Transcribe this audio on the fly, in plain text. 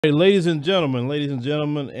Hey, ladies and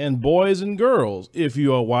gentlemen, and boys and girls, if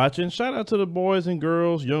you are watching, shout out to the boys and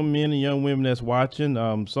girls, young men and young women that's watching.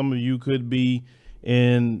 Some of you could be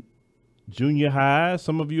in junior high,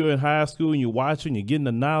 some of you are in high school, and you're watching, you're getting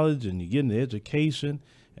the knowledge and you're getting the education,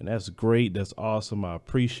 and that's great. That's awesome. I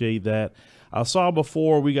appreciate that. I saw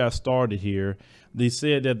before we got started here, they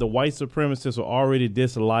said that the white supremacists are already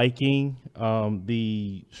disliking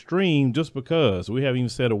the stream just because we haven't even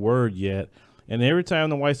said a word yet. And every time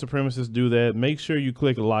the white supremacists do that, make sure you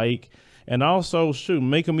click like, and also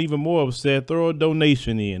make them even more upset. Throw a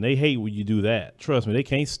donation in. They hate when you do that. Trust me, they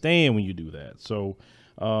can't stand when you do that. So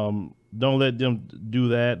don't let them do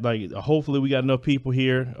that. Like, hopefully we got enough people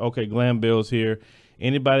here. Okay, Glam Bell's here.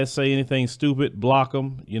 Anybody say anything stupid, block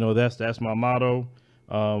them. You know, that's my motto.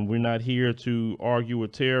 We're not here to argue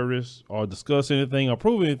with terrorists or discuss anything or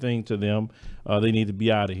prove anything to them. They need to be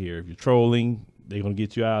out of here. If you're trolling, they're going to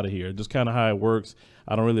get you out of here. Just kind of how it works.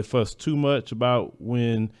 I don't really fuss too much about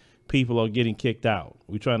when people are getting kicked out.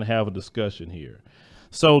 We're trying to have a discussion here.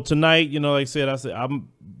 So tonight, you know, like I said, I'm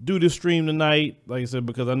do this stream tonight, like I said,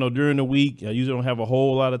 because I know during the week, I usually don't have a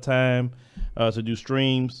whole lot of time to do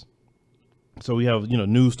streams. So we have, you know,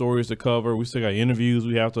 news stories to cover. We still got interviews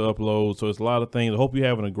we have to upload. So it's a lot of things. I hope you're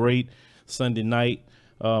having a great Sunday night.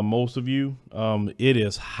 Most of you, it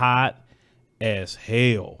is hot as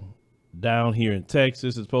hell down here in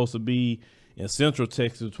Texas. It's supposed to be in central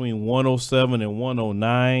Texas between 107 and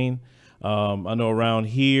 109. I know around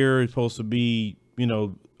here it's supposed to be, you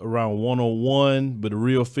know, around 101, but the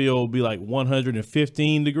real feel will be like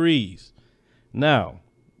 115 degrees. Now,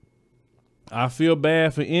 I feel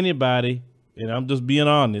bad for anybody, and I'm just being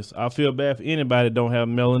honest. I feel bad for anybody that don't have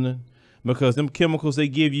melanin, because them chemicals they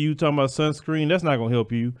give you talking about sunscreen, that's not going to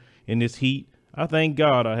help you in this heat. I thank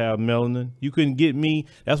God I have melanin. You couldn't get me.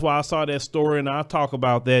 That's why I saw that story, and I talk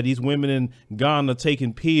about that. These women in Ghana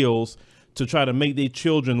taking pills to try to make their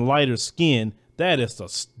children lighter skin. That is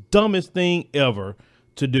the dumbest thing ever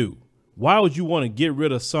to do. Why would you want to get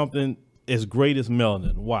rid of something as great as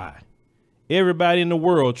melanin? Why? Everybody in the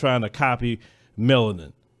world trying to copy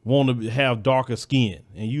melanin, want to have darker skin,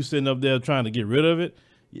 and you sitting up there trying to get rid of it.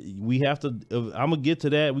 We have to, I'm going to get to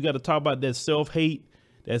that. We got to talk about that self-hate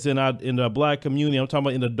that's in the black community. I'm talking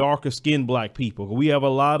about in the darker skinned black people. We have a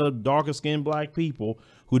lot of darker skinned black people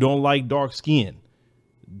who don't like dark skin.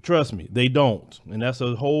 Trust me, they don't. And that's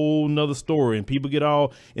a whole nother story. And people get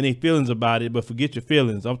all in their feelings about it, but forget your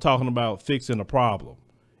feelings. I'm talking about fixing a problem.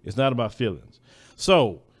 It's not about feelings.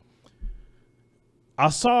 So I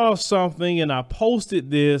saw something and I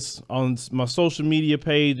posted this on my social media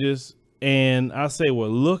pages, and I say,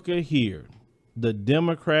 well, look at here, the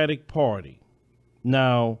Democratic Party.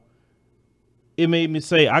 Now, it made me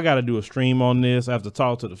say, I got to do a stream on this. I have to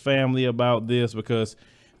talk to the family about this, because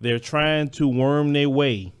they're trying to worm their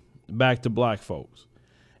way back to black folks.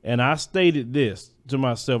 And I stated this to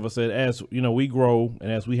myself. I said, as you know, we grow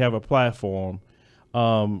and as we have a platform,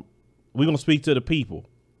 we're going to speak to the people.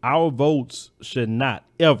 Our votes should not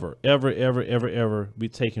ever, ever, ever, ever, ever be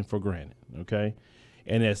taken for granted. OK,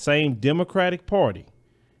 and that same Democratic Party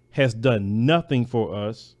has done nothing for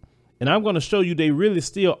us. And I'm going to show you they really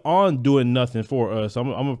still aren't doing nothing for us. I'm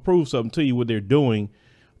going to prove something to you what they're doing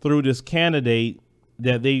through this candidate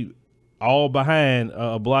that they all behind,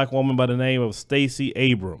 a black woman by the name of Stacey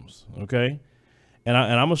Abrams. OK, and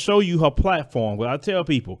I'm going to show you her platform. But I tell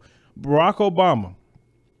people, Barack Obama,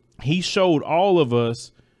 he showed all of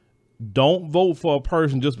us, don't vote for a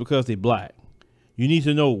person just because they're black. You need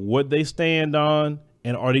to know what they stand on,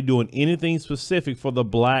 and are they doing anything specific for the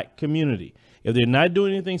black community? If they're not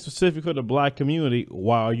doing anything specific for the black community,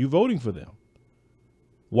 why are you voting for them?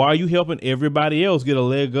 Why are you helping everybody else get a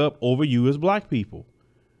leg up over you as black people?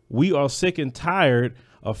 We are sick and tired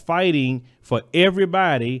of fighting for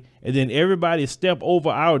everybody, and then everybody step over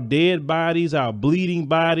our dead bodies, our bleeding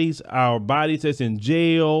bodies, our bodies that's in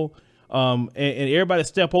jail, and everybody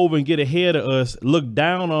step over and get ahead of us, look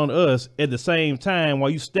down on us at the same time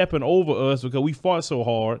while you stepping over us because we fought so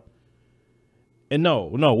hard. And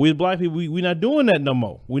no, we black people, we're not doing that no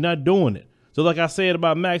more. We're not doing it. So like I said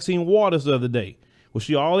about Maxine Waters the other day, well,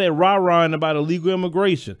 she all that rah-rahing about illegal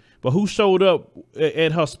immigration, but who showed up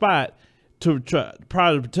at her spot to try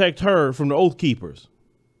to protect her from the Oath Keepers?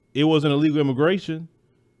 It wasn't illegal immigration.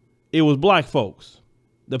 It was black folks,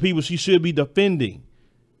 the people she should be defending.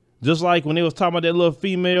 Just like when they was talking about that little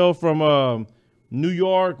female from New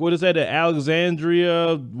York, what is that,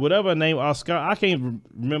 Alexandria, whatever her name, Oscar, I can't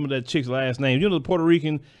remember that chick's last name. You know, the Puerto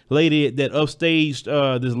Rican lady that upstaged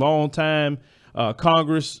this long time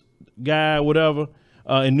Congress guy, whatever,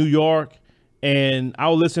 in New York. And I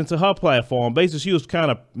was listening to her platform. Basically, she was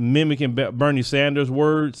kind of mimicking Bernie Sanders'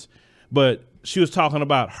 words, but she was talking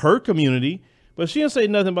about her community, but she didn't say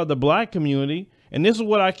nothing about the black community. And this is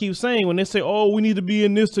what I keep saying when they say, oh, we need to be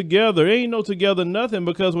in this together. There ain't no together nothing,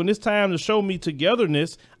 because when it's time to show me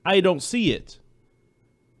togetherness, I don't see it.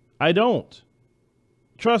 I don't.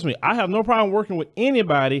 Trust me, I have no problem working with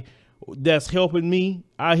anybody that's helping me.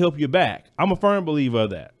 I help you back. I'm a firm believer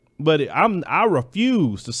of that. But I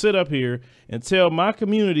refuse to sit up here and tell my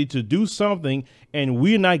community to do something and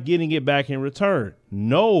we're not getting it back in return.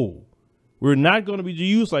 No, we're not going to be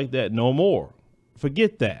used like that no more.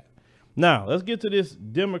 Forget that. Now, let's get to this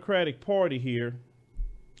Democratic Party here.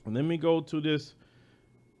 And let me go to this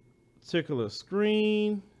particular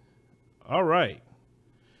screen. All right.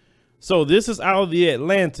 So this is out of the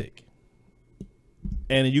Atlantic.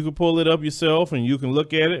 And you can pull it up yourself and you can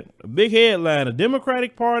look at it. A big headline: the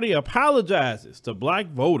Democratic Party apologizes to black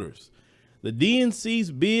voters. The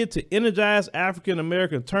DNC's bid to energize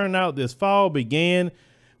African-American turnout this fall began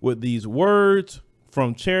with these words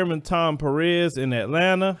from Chairman Tom Perez in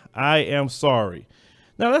Atlanta: I am sorry.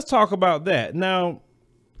 Now let's talk about that. Now,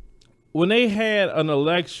 when they had an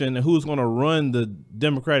election and who's going to run the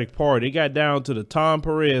Democratic Party, it got down to the Tom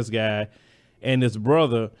Perez guy and his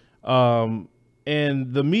brother.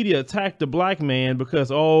 And the media attacked the black man because,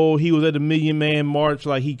 oh, he was at the Million Man March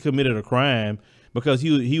like he committed a crime, because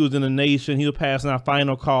he was in the nation. He was passing out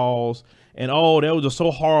final calls. And, oh, that was just so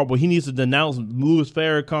horrible. He needs to denounce Louis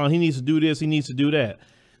Farrakhan. He needs to do this. He needs to do that.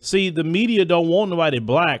 See, the media don't want nobody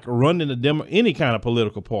black running any kind of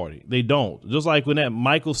political party. They don't. Just like when that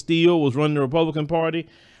Michael Steele was running the Republican Party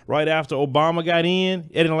right after Obama got in,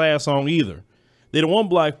 it didn't last long either. They don't want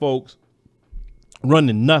black folks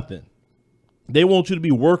running nothing. They want you to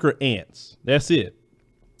be worker ants. That's it.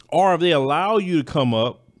 Or if they allow you to come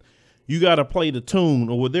up, you got to play the tune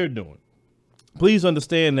of what they're doing. Please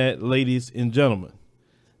understand that, ladies and gentlemen.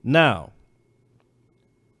 Now,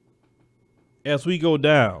 as we go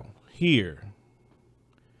down here,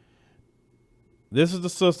 this is the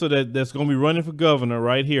sister that's going to be running for governor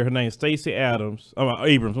right here. Her name is Stacey Abrams.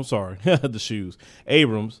 I'm sorry. The shoes.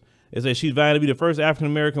 Abrams. It says she's vowed to be the first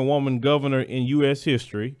African-American woman governor in U.S.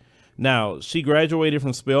 history. Now, she graduated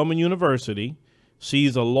from Spelman University.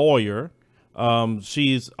 She's a lawyer.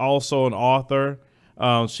 She's also an author.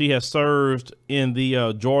 She has served in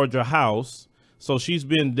the Georgia House. So she's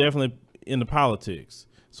been definitely in the politics.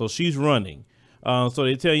 So she's running. So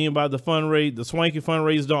they tell you about the fundraiser. The swanky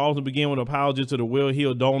fundraisers don't often begin with apologies to the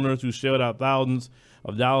well-heeled donors who shelled out thousands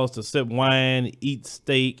of dollars to sip wine, eat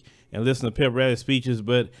steak, and listen to pep rally speeches.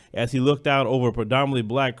 But as he looked out over a predominantly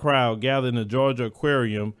black crowd gathered in the Georgia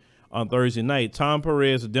Aquarium on Thursday night, Tom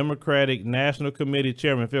Perez, the Democratic National Committee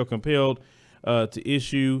chairman, felt compelled to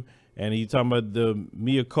issue, and he's talking about the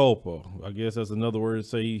mea culpa. I guess that's another word to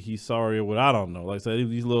say he's sorry or what, I don't know. Like I said,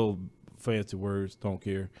 these little fancy words, don't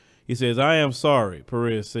care. He says, I am sorry,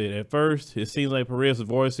 Perez said. At first, it seems like Perez was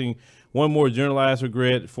voicing one more generalized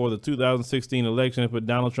regret for the 2016 election and put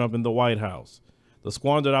Donald Trump in the White House. The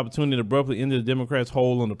squandered opportunity abruptly ended the Democrats'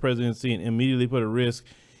 hold on the presidency and immediately put at risk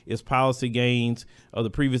its policy gains of the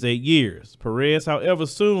previous 8 years. Perez, however,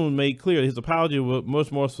 soon made clear his apology was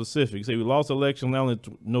much more specific. He said, we lost elections not only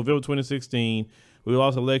in November 2016, we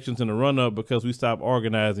lost elections in the run-up because we stopped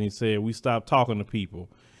organizing. He said, we stopped talking to people.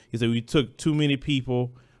 He said, we took too many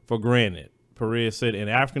people for granted. Perez said, and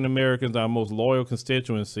African Americans, our most loyal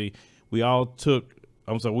constituency, we all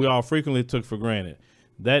frequently took for granted.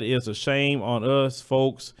 That is a shame on us,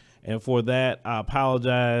 folks. And for that, I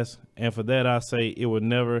apologize. And for that, I say it would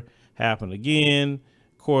never happen again.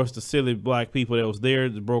 Of course, the silly black people that was there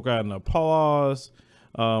just broke out in applause.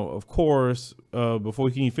 Of course, before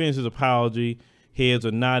he can finish his apology, heads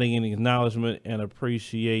are nodding in acknowledgement and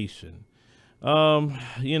appreciation.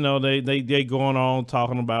 You know, they going on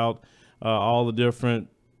talking about all the different,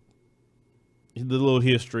 the little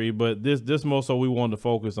history, but this most so we wanted to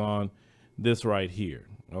focus on this right here.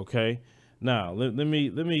 Okay. Now let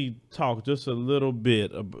me talk just a little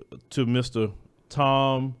bit to Mr.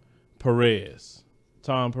 Tom Perez.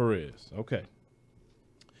 Tom Perez. Okay.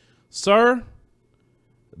 Sir,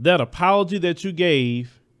 that apology that you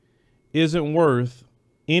gave isn't worth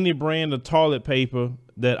any brand of toilet paper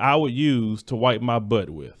that I would use to wipe my butt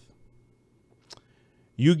with.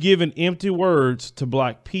 You giving empty words to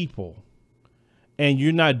black people, and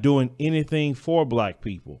you're not doing anything for black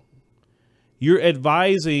people. You're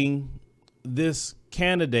advising this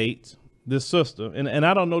candidate, this sister, and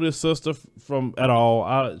I don't know this sister from at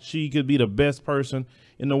all. She could be the best person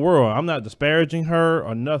in the world. I'm not disparaging her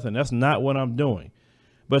or nothing. That's not what I'm doing.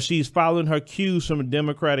 But she's following her cues from the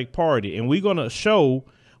Democratic Party, and we're going to show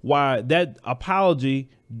why that apology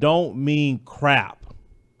don't mean crap.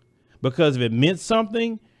 Because if it meant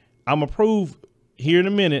something, I'm going to prove here in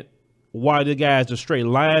a minute why the guys are straight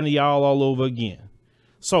lying to y'all all over again.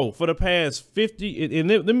 So for the past 50, and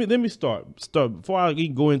let me start before I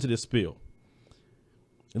even go into this spiel.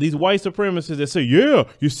 These white supremacists that say, yeah,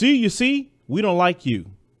 you see, we don't like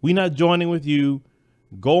you. We not joining with you.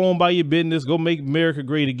 Go on by your business. Go make America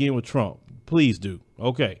great again with Trump. Please do.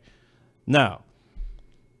 Okay. Now,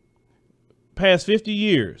 past 50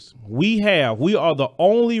 years, we are the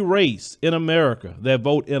only race in America that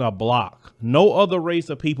vote in a block. No other race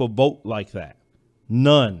of people vote like that.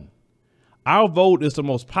 None. Our vote is the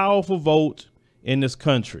most powerful vote in this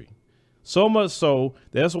country. So much so,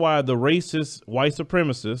 that's why the racist white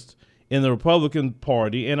supremacists in the Republican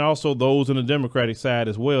Party, and also those in the Democratic side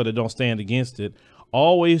as well that don't stand against it,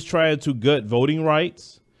 always trying to gut voting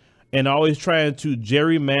rights and always trying to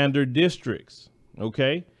gerrymander districts.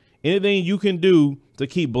 Okay? Anything you can do to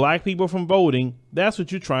keep black people from voting, that's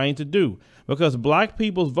what you're trying to do. Because black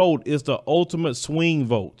people's vote is the ultimate swing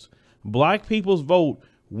vote. Black people's vote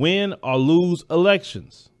win or lose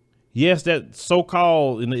elections. Yes, that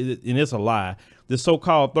so-called, and it's a lie, the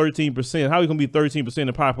so-called 13%. How are you going to be 13% of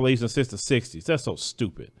the population since the 60s? That's so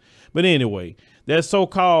stupid. But anyway, that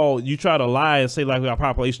so-called, you try to lie and say like our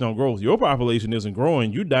population don't grow. Your population isn't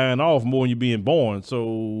growing. You're dying off more than you're being born.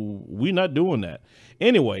 So we're not doing that.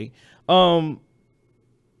 Anyway,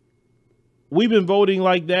 we've been voting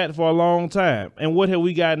like that for a long time. And what have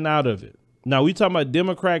we gotten out of it? Now, we talking about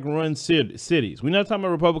Democrat-run cities. We're not talking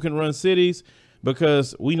about Republican-run cities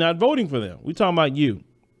because we're not voting for them. We're talking about you.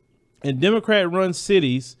 In Democrat-run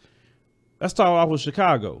cities, let's start off with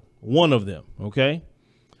Chicago, one of them, okay?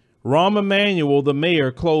 Rahm Emanuel, the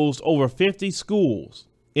mayor, closed over 50 schools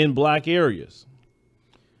in black areas,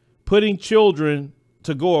 putting children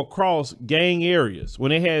to go across gang areas when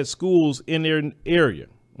they had schools in their area,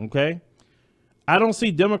 okay? I don't see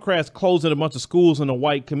Democrats closing a bunch of schools in the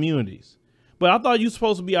white communities. But I thought you were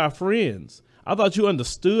supposed to be our friends. I thought you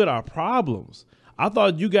understood our problems. I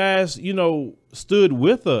thought you guys, stood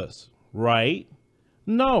with us, right?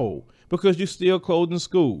 No, because you're still closing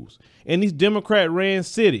schools. In these Democrat-ran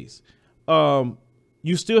cities,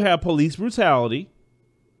 you still have police brutality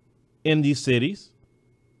in these cities.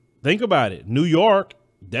 Think about it. New York,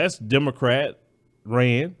 that's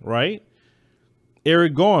Democrat-ran, right?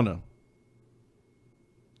 Arizona.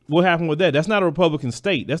 What happened with that? That's not a Republican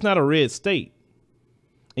state. That's not a red state.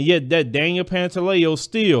 And yet that Daniel Pantaleo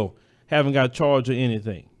still haven't got charged or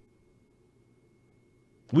anything.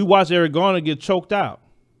 We watched Arizona get choked out.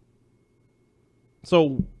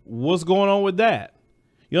 So what's going on with that?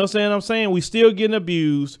 You know what I'm saying? We still getting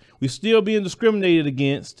abused. We still being discriminated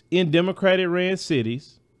against in Democratic ran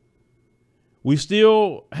cities. We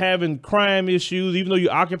still having crime issues, even though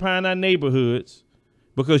you're occupying our neighborhoods,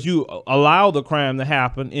 because you allow the crime to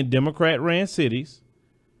happen in Democrat-ran cities.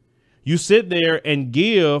 You sit there and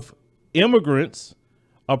give immigrants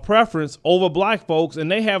a preference over black folks,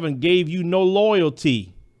 and they haven't gave you no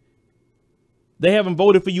loyalty. They haven't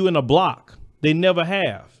voted for you in a block. They never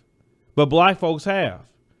have. But black folks have.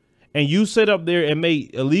 And you sit up there and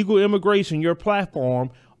make illegal immigration your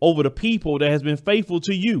platform over the people that has been faithful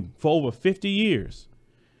to you for over 50 years.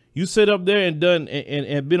 You sit up there and done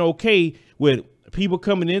and been okay with people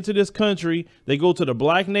coming into this country. They go to the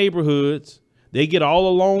black neighborhoods. They get all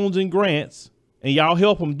the loans and grants, and y'all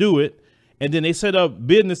help them do it. And then they set up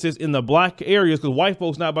businesses in the black areas because white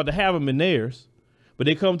folks not about to have them in theirs. But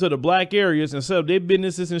they come to the black areas and set up their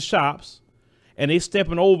businesses and shops. And they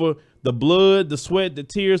stepping over the blood, the sweat, the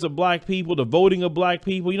tears of black people, the voting of black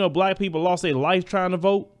people. You know, black people lost their life trying to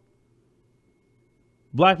vote.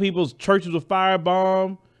 Black people's churches were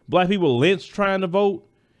firebombed. Black people lynched trying to vote.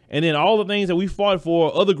 And then all the things that we fought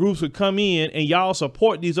for, other groups would come in, and y'all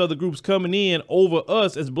support these other groups coming in over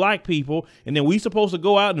us as black people. And then we supposed to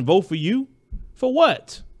go out and vote for you? For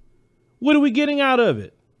what? What are we getting out of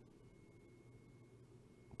it?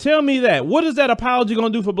 Tell me that. What is that apology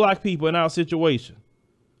going to do for black people in our situation?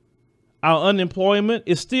 Our unemployment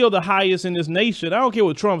is still the highest in this nation. I don't care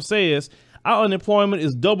what Trump says. Our unemployment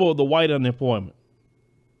is double the white unemployment.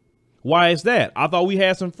 Why is that? I thought we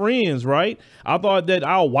had some friends, right? I thought that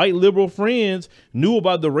our white liberal friends knew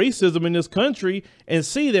about the racism in this country and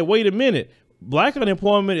see that, wait a minute, black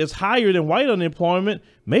unemployment is higher than white unemployment.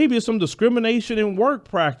 Maybe it's some discrimination in work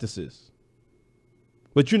practices.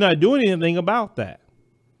 But you're not doing anything about that.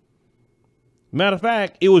 Matter of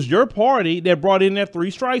fact, it was your party that brought in that 3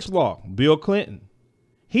 strikes law, Bill Clinton.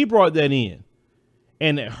 He brought that in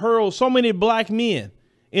and it hurled so many black men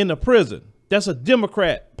into prison. That's a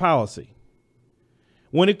Democrat policy.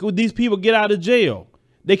 When these people get out of jail,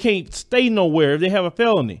 They can't stay nowhere if they have a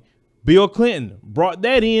felony. Bill Clinton brought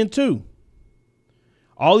that in too.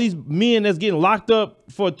 All these men that's getting locked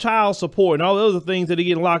up for child support and all the other things that they're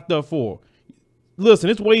getting locked up for. Listen,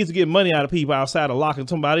 there's ways to get money out of people outside of locking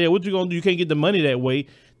somebody up. What you gonna do? You can't get the money that way.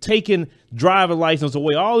 Taking driver's license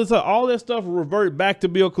away. All that stuff will revert back to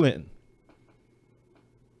Bill Clinton,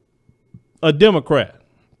 a Democrat.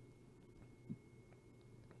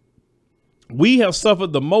 We have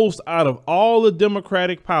suffered the most out of all the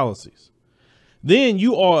Democratic policies. Then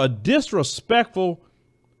you are a disrespectful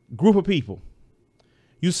group of people.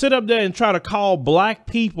 You sit up there and try to call black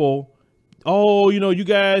people, oh, you know, you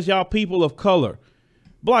guys, y'all people of color.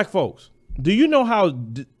 Black folks, do you know how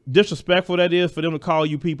disrespectful that is for them to call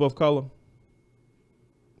you people of color?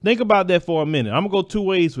 Think about that for a minute. I'm going to go two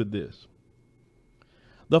ways with this.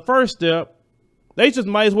 The first step, they just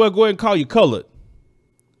might as well go ahead and call you colored.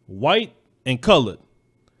 White and colored.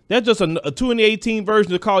 That's just a 2018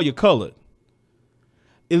 version to call you colored.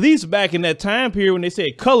 At least back in that time period when they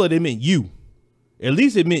said colored, it meant you. At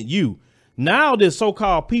least it meant you. Now this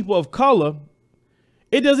so-called people of color,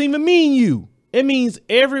 it doesn't even mean you. It means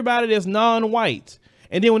everybody that's non-white.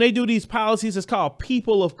 And then when they do these policies, it's called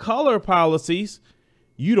people of color policies.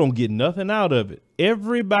 You don't get nothing out of it.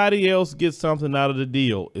 Everybody else gets something out of the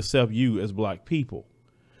deal except you as black people.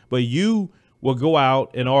 But you will go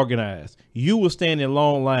out and organize. You will stand in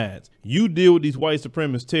long lines. You deal with these white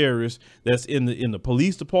supremacist terrorists that's in the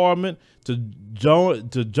police department to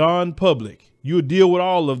John Public. You'll deal with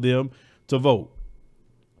all of them to vote.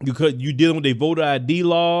 You dealing with their voter ID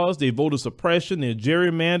laws, their voter suppression, their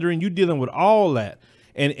gerrymandering. You dealing with all that.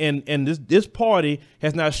 And this party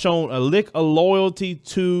has not shown a lick of loyalty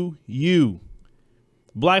to you.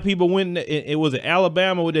 Black people went, it was in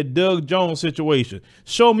Alabama with that Doug Jones situation.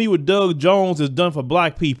 Show me what Doug Jones has done for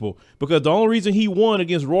black people, because the only reason he won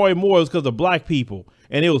against Roy Moore is because of black people.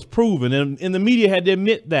 And it was proven, and the media had to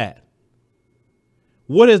admit that.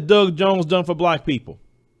 What has Doug Jones done for black people?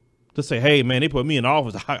 To say, hey, man, they put me in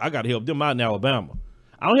office. I got to help them out in Alabama.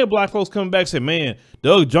 I don't hear black folks coming back and say, man,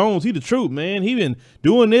 Doug Jones, he the truth, man. He been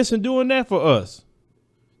doing this and doing that for us.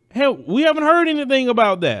 Hell, we haven't heard anything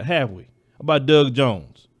about that, have we? About Doug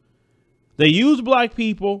Jones. They use black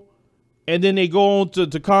people, and then they go on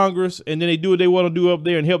to Congress, and then they do what they want to do up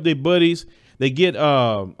there and help their buddies. They get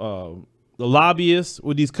the lobbyists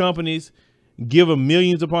with these companies, give them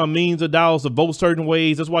millions upon millions of dollars to vote certain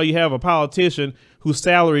ways. That's why you have a politician whose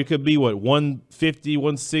salary could be, what, $150,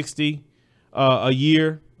 $160 a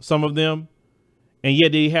year, some of them, and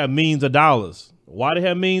yet they have millions of dollars. Why they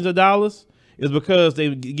have millions of dollars? It's because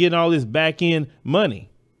they're getting all this back end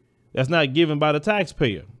money that's not given by the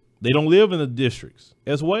taxpayer. They don't live in the districts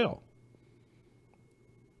as well.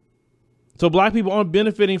 So black people aren't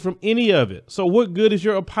benefiting from any of it. So what good is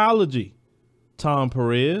your apology, Tom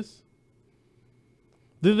Perez?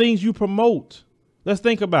 The things you promote. Let's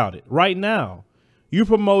think about it right now. You're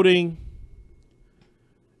promoting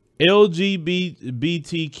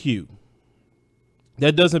LGBTQ.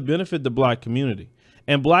 That doesn't benefit the black community.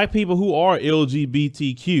 And black people who are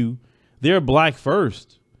LGBTQ, they're black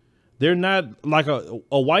first. They're not like a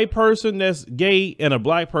white person that's gay and a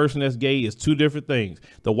black person that's gay is two different things.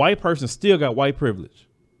 The white person still got white privilege.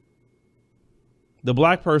 The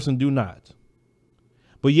black person do not.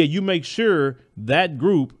 But yet you make sure that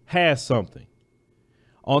group has something.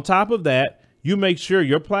 On top of that, you make sure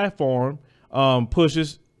your platform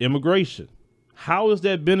pushes immigration. How is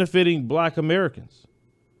that benefiting black Americans?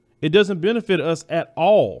 It doesn't benefit us at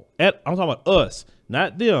all. I'm talking about us,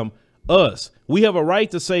 not them, us. We have a right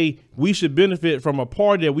to say we should benefit from a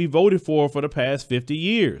party that we voted for the past 50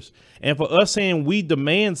 years. And for us saying we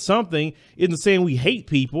demand something isn't saying we hate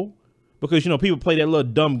people because, you know, people play that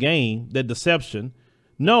little dumb game, that deception.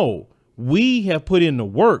 No, we have put in the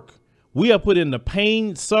work. We have put in the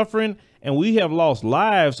pain, suffering, and we have lost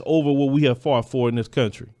lives over what we have fought for in this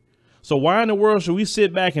country. So why in the world should we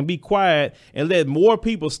sit back and be quiet and let more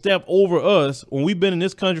people step over us when we've been in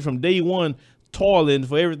this country from day one, toiling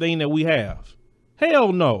for everything that we have?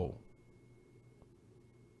 Hell no.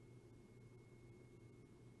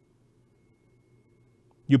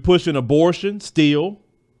 You're pushing abortion still.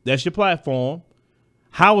 That's your platform.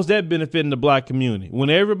 How is that benefiting the black community when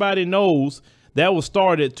everybody knows that was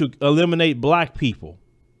started to eliminate black people?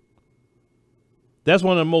 That's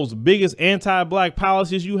one of the most biggest anti-black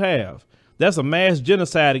policies you have. That's a mass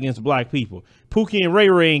genocide against black people. Pookie and Ray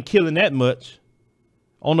Ray ain't killing that much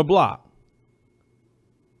on the block,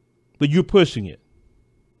 but you're pushing it.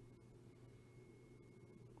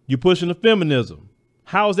 You're pushing the feminism.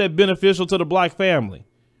 How is that beneficial to the black family,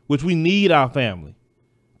 which we need our family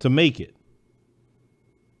to make it?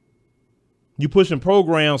 You pushing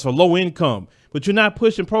programs for low income, but you're not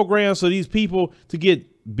pushing programs for these people to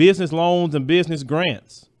get business loans and business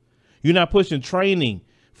grants. You're not pushing training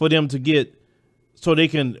for them to get so they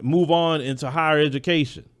can move on into higher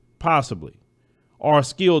education, possibly, or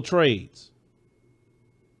skilled trades.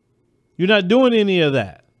 You're not doing any of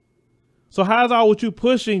that. So how is all what you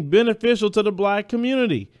pushing beneficial to the black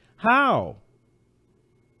community? How?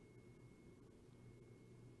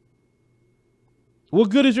 What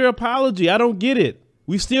good is your apology? I don't get it.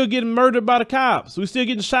 We still getting murdered by the cops. We still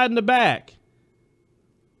getting shot in the back.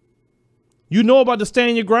 You know about the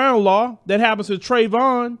stand your ground law that happens to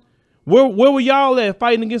Trayvon. Where were y'all at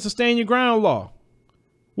fighting against the stand your ground law?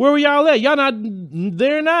 Where were y'all at? Y'all not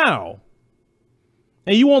there now.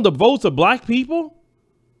 And you want the votes of black people?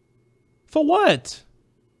 For what?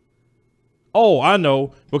 Oh, I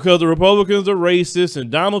know. Because the Republicans are racist and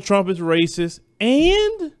Donald Trump is racist.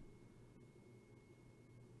 And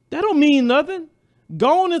that don't mean nothing.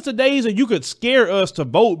 Going into days that you could scare us to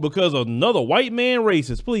vote because of another white man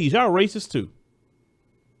racist. Please, y'all racist too.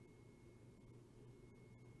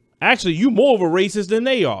 Actually, you more of a racist than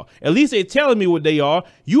they are. At least they're telling me what they are.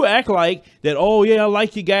 You act like that, oh yeah, I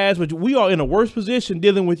like you guys, but we are in a worse position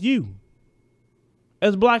dealing with you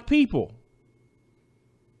as black people.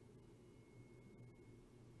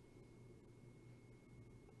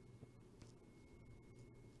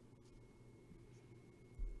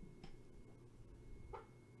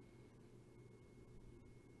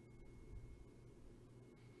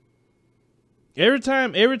 Every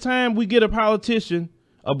time we get a politician,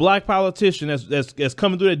 a black politician that's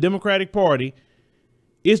coming through the Democratic Party,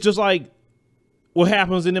 it's just like what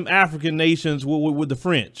happens in them African nations with the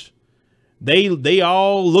French. They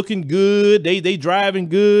all looking good, they driving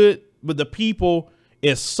good, but the people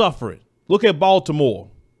is suffering. Look at Baltimore.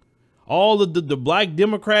 All of the black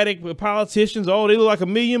Democratic politicians, oh, they look like $1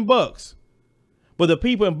 million, but the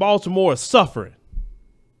people in Baltimore are suffering.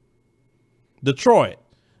 Detroit.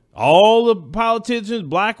 All the politicians,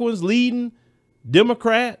 black ones leading,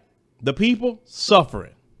 Democrat, the people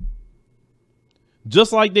suffering.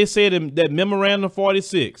 Just like they said in that memorandum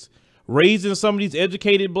 46, raising some of these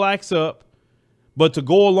educated blacks up, but to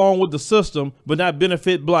go along with the system, but not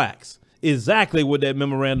benefit blacks. Exactly what that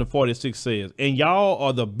memorandum 46 says. And y'all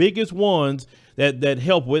are the biggest ones that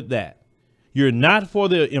help with that. You're not for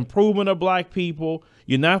the improvement of black people.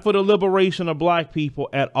 You're not for the liberation of black people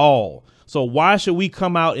at all. So why should we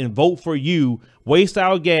come out and vote for you, waste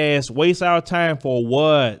our gas, waste our time for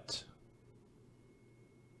what?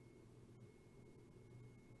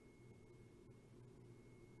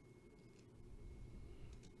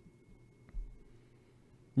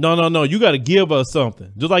 No. You got to give us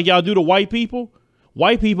something. Just like y'all do to white people.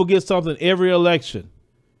 White people get something every election.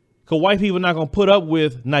 Because white people are not going to put up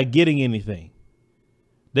with not getting anything.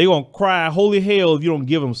 They're going to cry holy hell if you don't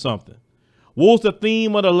give them something. What was the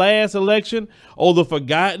theme of the last election? Oh, the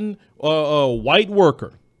forgotten white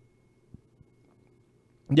worker.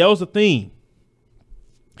 That was the theme.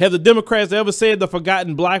 Have the Democrats ever said the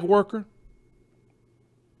forgotten black worker?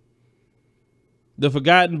 The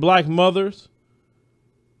forgotten black mothers?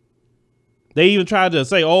 They even tried to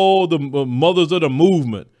say, oh, the mothers of the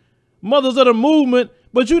movement. Mothers of the movement,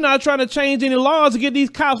 but you're not trying to change any laws to get these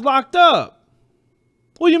cops locked up.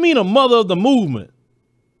 What do you mean a mother of the movement?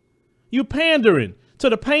 You pandering to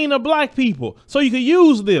the pain of black people so you can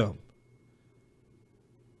use them.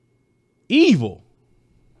 Evil.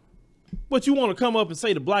 But you want to come up and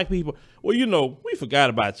say to black people, well, you know, we forgot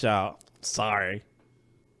about y'all. Sorry.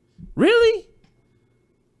 Really?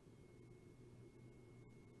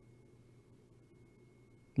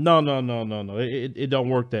 No. It don't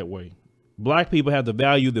work that way. Black people have to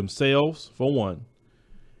value themselves, for one,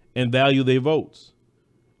 and value their votes.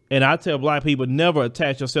 And I tell black people, never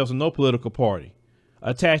attach yourself to no political party.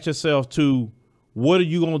 Attach yourself to what are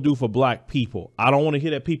you going to do for black people? I don't want to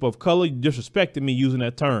hear that people of color disrespecting me using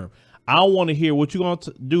that term. I want to hear what you're going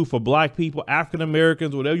to do for black people, African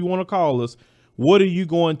Americans, whatever you want to call us. What are you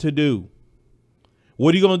going to do?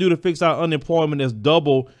 What are you going to do to fix our unemployment that's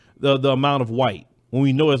double the amount of white when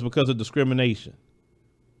we know it's because of discrimination?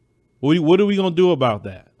 What are we going to do about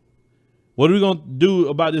that? What are we going to do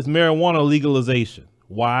about this marijuana legalization?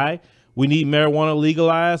 Why? We need marijuana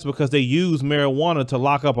legalized because they use marijuana to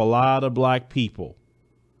lock up a lot of black people.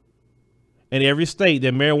 In every state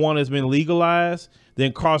that marijuana has been legalized, the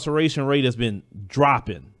incarceration rate has been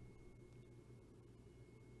dropping.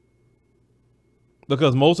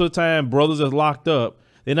 Because most of the time, brothers that's locked up,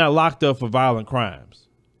 they're not locked up for violent crimes.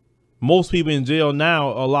 Most people in jail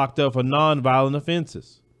now are locked up for non-violent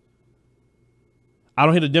offenses. I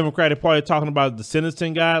don't hear the Democratic Party talking about the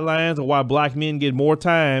sentencing guidelines or why black men get more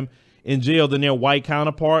time in jail than their white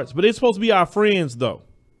counterparts, but they're supposed to be our friends, though.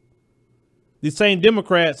 These same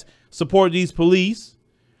Democrats support these police.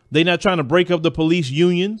 They're not trying to break up the police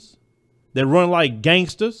unions that run like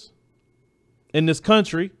gangsters in this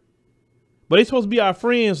country, but they're supposed to be our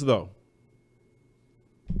friends, though.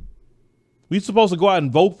 We're supposed to go out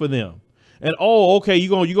and vote for them. And, oh, okay,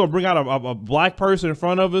 you're gonna bring out a black person in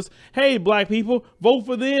front of us. Hey, black people, vote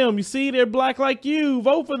for them. You see, they're black like you.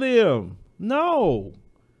 Vote for them. No,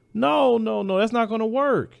 that's not going to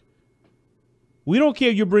work. We don't care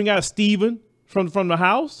if you bring out Stephen from the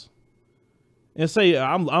house and say,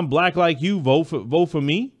 I'm black like you. Vote for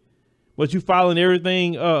me. But you following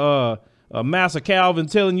everything Master Calvin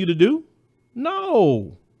telling you to do?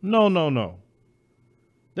 No.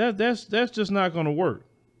 That's just not going to work.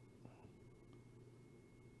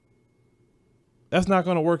 That's not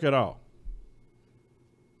going to work at all.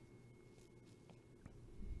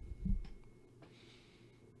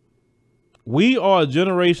 We are a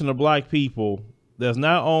generation of black people that's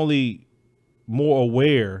not only more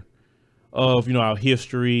aware of, our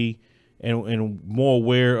history and more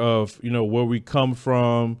aware of, where we come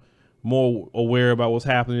from, more aware about what's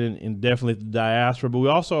happening in definitely the diaspora, but we're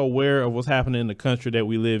also aware of what's happening in the country that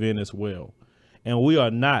we live in as well. And we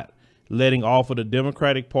are not letting off of the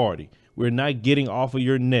Democratic Party. We're not getting off of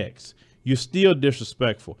your necks. You're still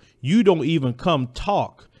disrespectful. You don't even come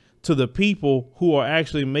talk to the people who are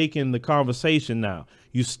actually making the conversation now.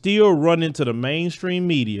 You still run into the mainstream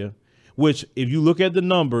media, which if you look at the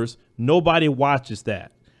numbers, nobody watches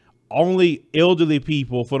that. Only elderly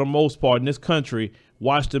people, for the most part in this country,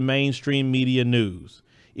 watch the mainstream media news.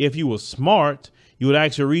 If you were smart, you would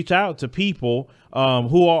actually reach out to people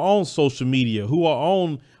who are on social media, who are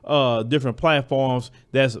on different platforms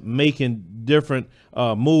that's making different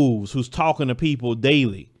moves, who's talking to people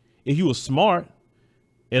daily. If you were smart,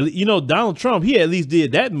 Donald Trump, he at least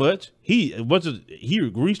did that much. He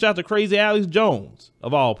reached out to crazy Alex Jones,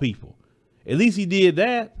 of all people. At least he did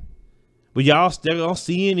that. But y'all still on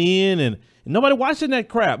CNN and nobody watching that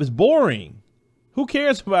crap. It's boring. Who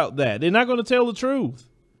cares about that? They're not going to tell the truth.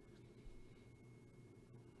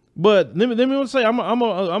 But let me say, I'm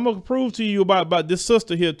gonna prove to you about this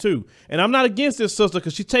sister here too. And I'm not against this sister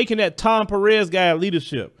because she's taking that Tom Perez guy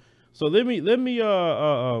leadership. So let me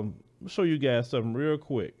show you guys something real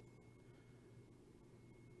quick.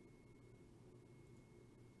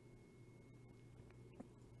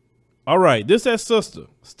 All right, this that sister,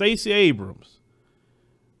 Stacey Abrams.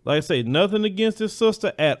 Like I say, nothing against this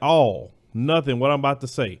sister at all. Nothing what I'm about to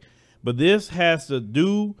say. But this has to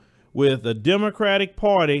do with the Democratic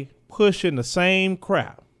Party pushing the same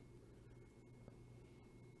crap.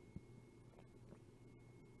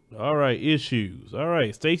 All right, issues. All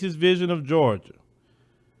right, Stacey's vision of Georgia.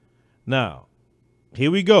 Now, here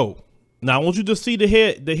we go. Now, I want you to see the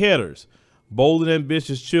headers. Bold and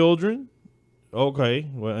ambitious children. Okay,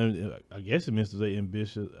 well, I guess it means to say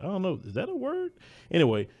ambitious. I don't know. Is that a word?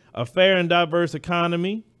 Anyway, a fair and diverse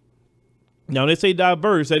economy. Now, when they say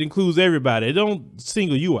diverse, that includes everybody. They don't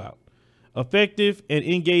single you out. Effective and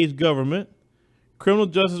engaged government, criminal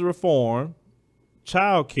justice reform,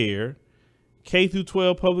 child care, K through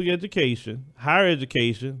 12 public education, higher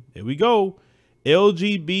education. There we go.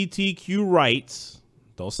 LGBTQ rights.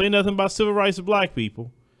 Don't say nothing about civil rights of black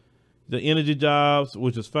people. The energy jobs,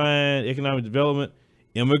 which is fine. Economic development,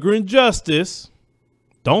 immigrant justice.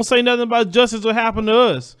 Don't say nothing about justice will happen to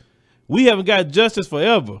us. We haven't got justice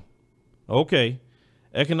forever. Okay.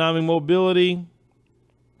 Economic mobility,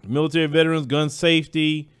 military veterans, gun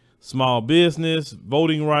safety, small business,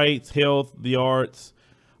 voting rights, health, the arts,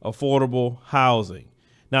 affordable housing.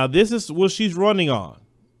 Now, this is what she's running on.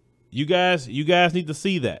 You guys need to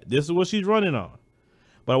see that. This is what she's running on.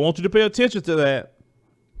 But I want you to pay attention to that.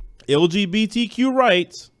 LGBTQ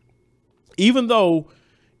rights, even though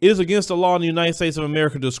it is against the law in the United States of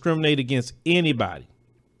America to discriminate against anybody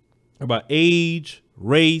about age,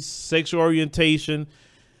 race, sexual orientation,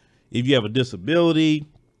 if you have a disability,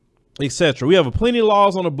 etc. We have plenty of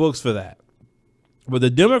laws on the books for that. But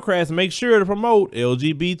the Democrats make sure to promote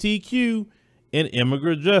LGBTQ and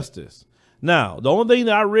immigrant justice. Now, the only thing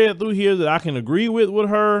that I read through here that I can agree with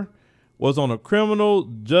her was on a criminal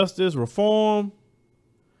justice reform.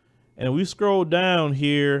 And we scroll down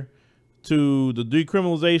here to the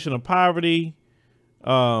decriminalization of poverty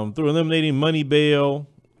through eliminating money bail,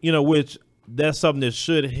 which that's something that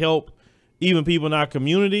should help even people in our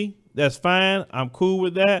community. That's fine. I'm cool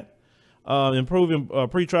with that. Improving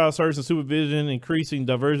pretrial search and supervision, increasing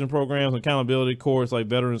diversion programs, accountability courts like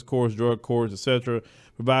veterans courts, drug courts, etc.,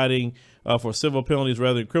 providing for civil penalties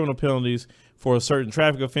rather than criminal penalties for certain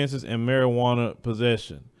traffic offenses and marijuana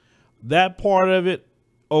possession. That part of it,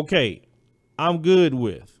 okay, I'm good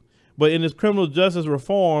with. But in this criminal justice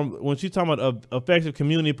reform, when she's talking about effective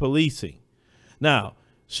community policing, now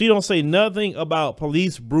she don't say nothing about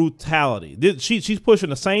police brutality. She's pushing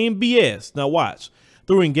the same BS. Now watch.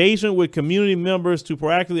 Through engagement with community members to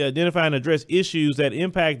proactively identify and address issues that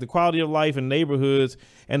impact the quality of life in neighborhoods,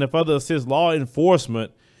 and to further assist law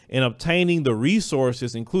enforcement in obtaining the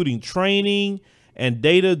resources, including training and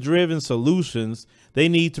data-driven solutions they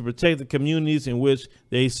need to protect the communities in which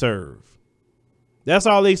they serve. That's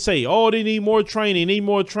all they say. Oh, they need more training, need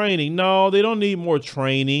more training. No, they don't need more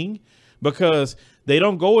training, because they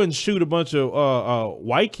don't go and shoot a bunch of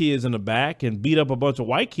white kids in the back and beat up a bunch of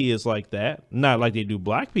white kids like that. Not like they do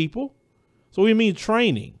black people. So we mean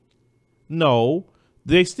training. No,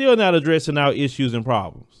 they still not addressing our issues and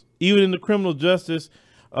problems, even in the criminal justice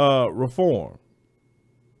reform.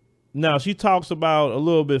 Now she talks about a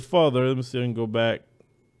little bit further. Let me see if I can go back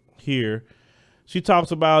here. She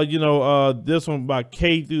talks about, you know, this one about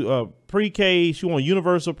K through pre-K. She wants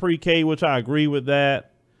universal pre-K, which I agree with that.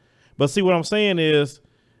 But see, what I'm saying is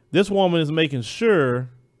this woman is making sure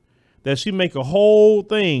that she make a whole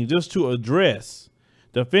thing just to address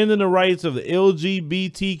defending the rights of the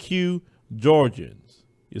LGBTQ Georgians.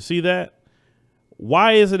 You see that?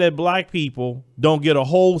 Why is it that black people don't get a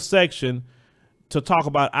whole section to talk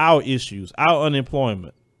about our issues, our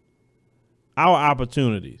unemployment, our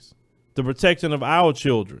opportunities, the protection of our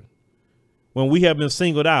children, when we have been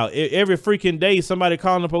singled out? Every freaking day, somebody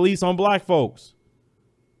calling the police on black folks.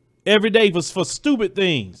 Every day for stupid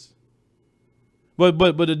things. But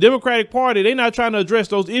the Democratic Party, they're not trying to address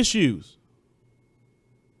those issues.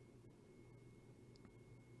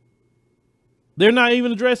 They're not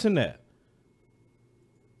even addressing that.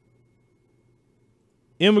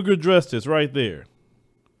 Immigrant justice right there.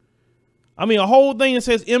 I mean, a whole thing that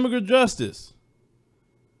says immigrant justice,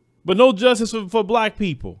 but no justice for black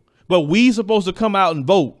people. But we supposed to come out and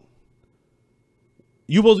vote.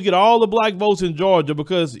 You're supposed to get all the black votes in Georgia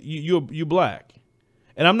because you're black.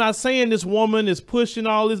 And I'm not saying this woman is pushing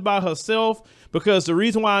all this by herself, because the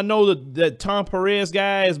reason why I know that Tom Perez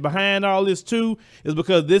guy is behind all this too is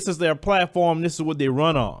because this is their platform. This is what they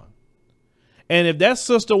run on. And if that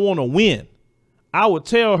sister want to win, I would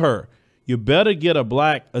tell her, you better get a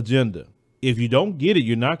black agenda. If you don't get it,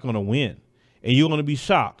 you're not going to win. And you're going to be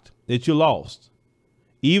shocked that you lost.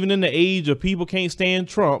 Even in the age of people can't stand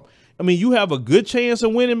Trump, I mean, you have a good chance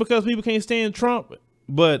of winning because people can't stand Trump,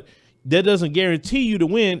 but that doesn't guarantee you to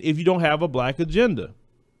win if you don't have a black agenda.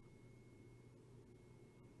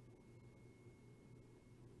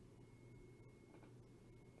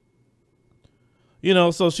 You know,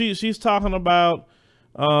 so she's talking about,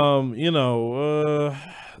 the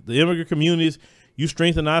immigrant communities. You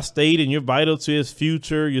strengthen our state and you're vital to its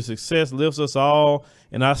future. Your success lifts us all,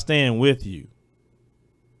 and I stand with you.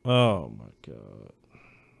 Oh, my God.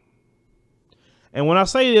 And when I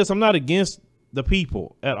say this, I'm not against the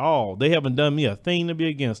people at all. They haven't done me a thing to be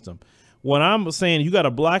against them. When I'm saying you got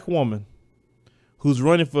a black woman who's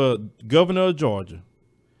running for governor of Georgia,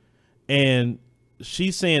 and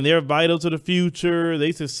she's saying they're vital to the future,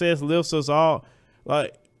 their success lifts us all.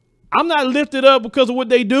 Like, I'm not lifted up because of what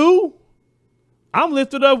they do. I'm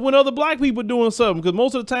lifted up when other black people doing something, because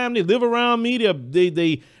most of the time they live around me.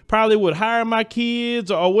 They probably would hire my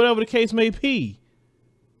kids or whatever the case may be.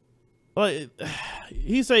 Like,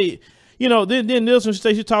 he say, you know, then Nielsen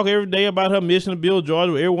say she talk every day about her mission to build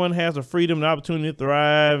Georgia where everyone has the freedom and opportunity to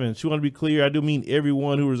thrive. And she want to be clear, I do mean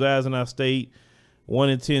everyone who resides in our state. 1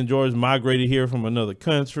 in 10 Georgians migrated here from another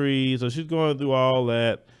country. So she's going through all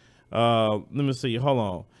that. Let me see. Hold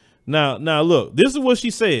on. Now look, this is what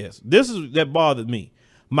she says. This is that bothered me.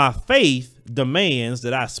 My faith demands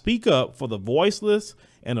that I speak up for the voiceless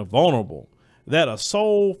and the vulnerable, that a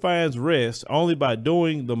soul finds rest only by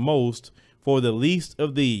doing the most for the least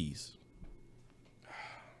of these.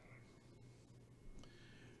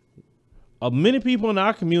 Many people in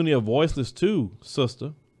our community are voiceless too,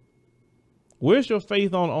 sister. Where's your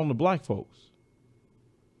faith on the black folks?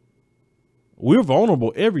 We're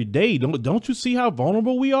vulnerable every day. Don't you see how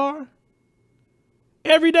vulnerable we are?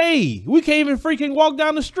 Every day. We can't even freaking walk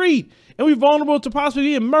down the street, and we're vulnerable to possibly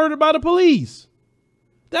being murdered by the police.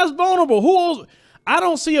 That's vulnerable. Who else? I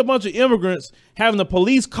don't see a bunch of immigrants having the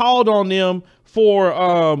police called on them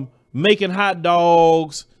for making hot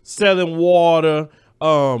dogs, selling water,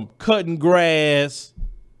 cutting grass.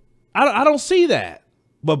 I don't see that.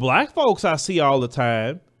 But black folks I see all the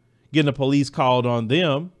time getting the police called on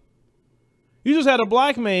them. You just had a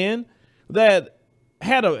black man that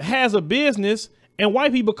has a business and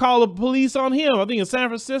white people call the police on him. I think in San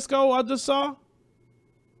Francisco, I just saw.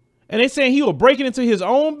 And they saying he was breaking into his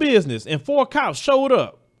own business and 4 cops showed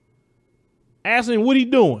up. asking him what he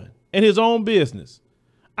doing in his own business.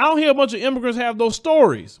 I don't hear a bunch of immigrants have those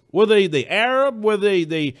stories, whether they Arab, whether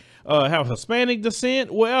they have Hispanic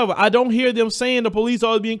descent, whatever. I don't hear them saying the police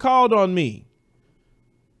are being called on me.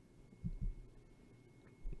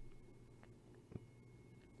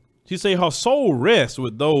 She say her soul rests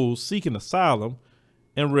with those seeking asylum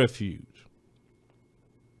and refuge.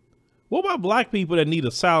 What about black people that need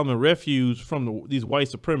asylum and refuge from these white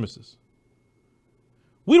supremacists?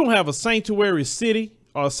 We don't have a sanctuary city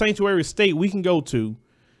or a sanctuary state we can go to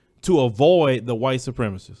avoid the white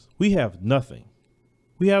supremacists. We have nothing.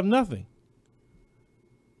 We have nothing.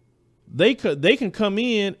 They can come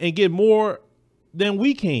in and get more than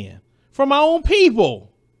we can from our own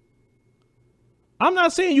people. I'm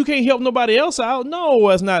not saying you can't help nobody else out. No,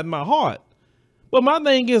 that's not in my heart. But my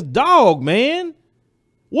thing is, dog, man,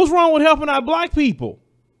 what's wrong with helping our black people?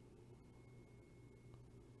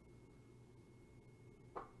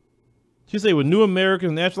 She said, with new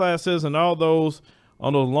Americans, naturalized citizens, and all those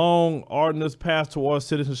on those long, arduous paths towards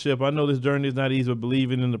citizenship, I know this journey is not easy, but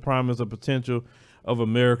believing in the promise of potential of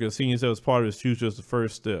America, seeing yourself as part of its future is the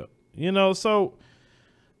first step. You know, so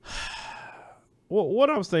what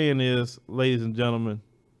I'm saying is, ladies and gentlemen,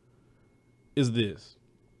 is this.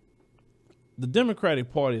 The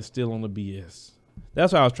Democratic Party is still on the BS.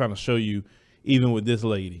 That's what I was trying to show you, even with this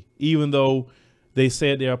lady. Even though they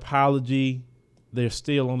said their apology, they're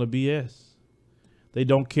still on the BS. They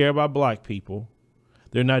don't care about black people.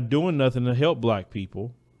 They're not doing nothing to help black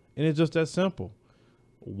people. And it's just that simple.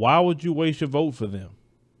 Why would you waste your vote for them?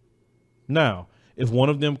 Now, if one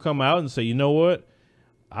of them come out and say, you know what?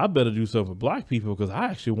 I better do something for black people because I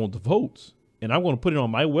actually want the votes. And I'm going to put it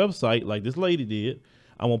on my website like this lady did.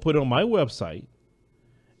 I'm going to put it on my website.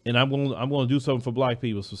 And I'm going to do something for black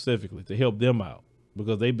people specifically to help them out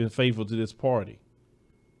because they've been faithful to this party.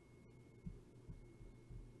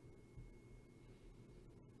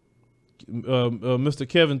 Mr.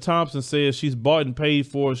 Kevin Thompson says she's bought and paid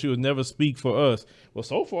for. She would never speak for us. Well,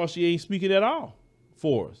 so far she ain't speaking at all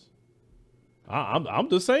for us. I'm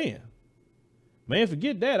just saying, man,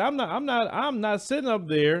 forget that. I'm not sitting up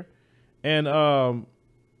there and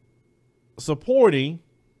supporting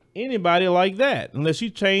anybody like that unless she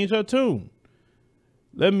changed her tune.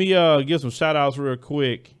 Let me give some shout outs real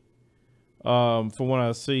quick from what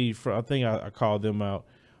I see. I think I called them out.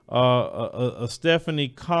 Stephanie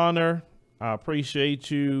Connor, I appreciate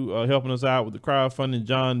you helping us out with the crowdfunding.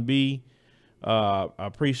 John B, I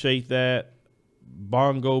appreciate that.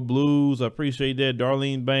 Bongo Blues, I appreciate that.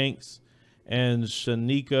 Darlene Banks and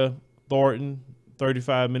Shanika Thornton,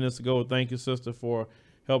 35 minutes ago. Thank you, sister, for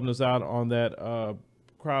helping us out on that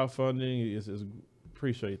crowdfunding.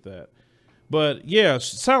 Appreciate that. But yeah,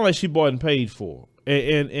 sound like she bought and paid for.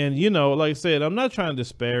 And you know, like I said, I'm not trying to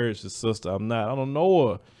disparage the sister. I don't know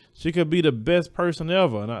her. She could be the best person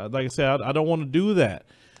ever. And like I said, I don't want to do that.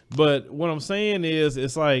 But what I'm saying is,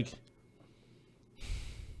 it's like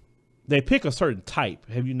they pick a certain type.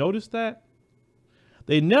 Have you noticed that?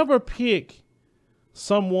 They never pick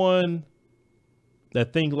someone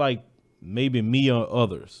that think like maybe me or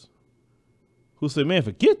others who say, man,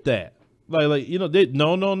 forget that. Like, you know,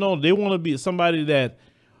 no. They want to be somebody that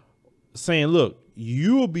saying, look,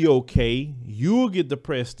 you'll be okay. You'll get the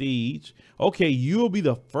prestige. Okay, you'll be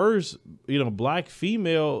the first, you know, black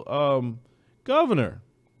female governor.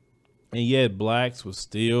 And yet blacks will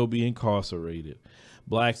still be incarcerated.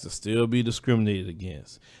 Blacks will still be discriminated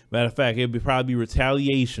against. Matter of fact, it'd probably be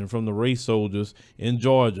retaliation from the race soldiers in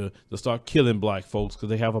Georgia to start killing black folks because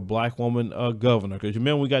they have a black woman governor. Because you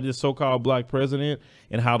remember we got this so-called black president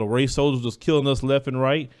and how the race soldiers was killing us left and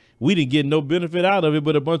right. We didn't get no benefit out of it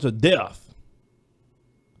but a bunch of death.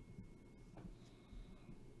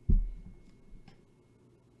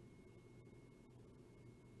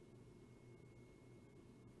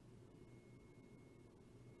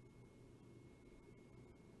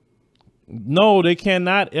 No, they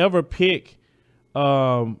cannot ever pick.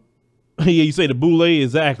 Yeah, you say the boule,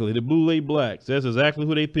 exactly. The boule blacks. That's exactly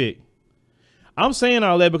who they pick. I'm saying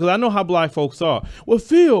all that because I know how black folks are. Well,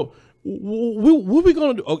 Phil, what we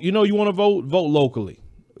gonna do? Oh, you know, you want to vote locally.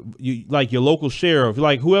 You like your local sheriff,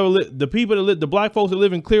 like whoever the people that the black folks that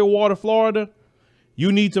live in Clearwater, Florida.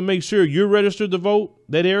 You need to make sure you're registered to vote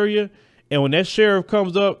that area. And when that sheriff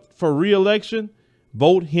comes up for re-election,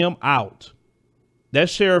 vote him out. That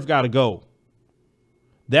sheriff got to go.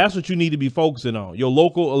 That's what you need to be focusing on. Your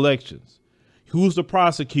local elections. Who's the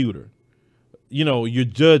prosecutor? You know, your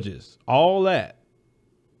judges, all that.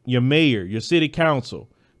 Your mayor, your city council,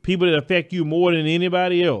 people that affect you more than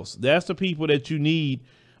anybody else. That's the people that you need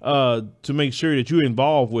to make sure that you're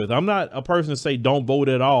involved with. I'm not a person to say don't vote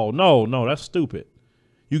at all. No, that's stupid.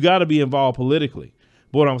 You got to be involved politically.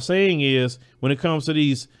 But what I'm saying is, when it comes to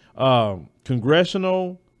these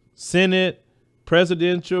congressional, Senate,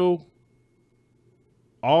 presidential,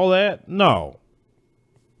 all that, no.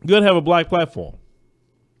 You got to have a black platform.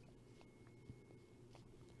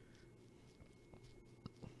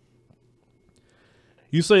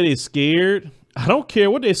 You say they're scared. I don't care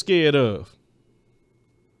what they're scared of.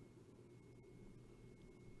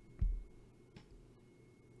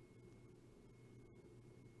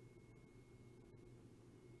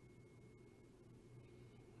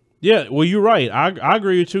 Yeah, well, you're right. I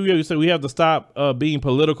agree with you. You said we have to stop being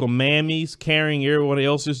political mammies, carrying everyone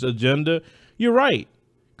else's agenda. You're right,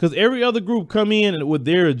 because every other group come in with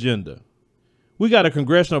their agenda. We got a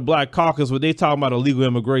congressional black caucus where they talking about illegal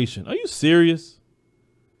immigration. Are you serious?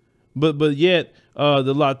 But yet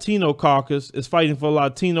the Latino caucus is fighting for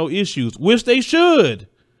Latino issues, which they should.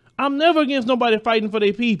 I'm never against nobody fighting for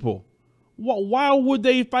their people. Why would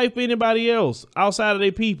they fight for anybody else outside of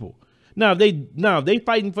their people? Now they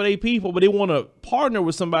fighting for their people, but they want to partner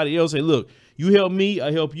with somebody else. Say, look, you help me,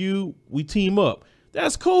 I help you. We team up.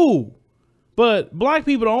 That's cool. But black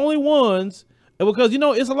people are the only ones, because, you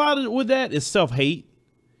know, it's a lot of with that is self-hate.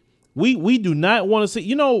 We do not want to see,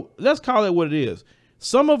 you know, let's call it what it is.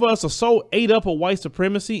 Some of us are so ate up of white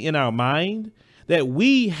supremacy in our mind that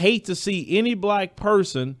we hate to see any black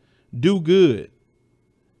person do good.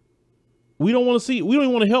 We don't want to see, we don't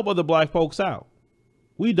even want to help other black folks out.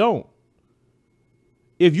 We don't.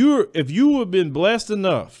 If you have been blessed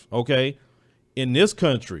enough, okay, in this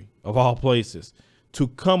country of all places, to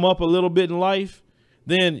come up a little bit in life,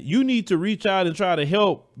 then you need to reach out and try to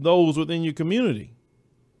help those within your community.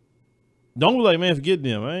 Don't be like, man, forget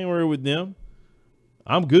them. I ain't worried with them.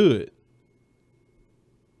 I'm good.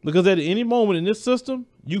 Because at any moment in this system,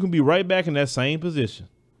 you can be right back in that same position.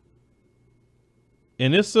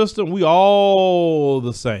 In this system, we all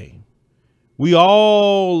the same. We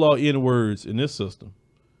all are N-words in this system.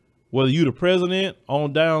 Whether you the president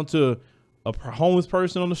on down to a homeless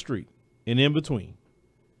person on the street and in between.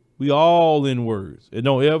 We all N-words. And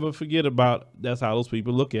don't ever forget about that's how those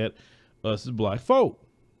people look at us as black folk.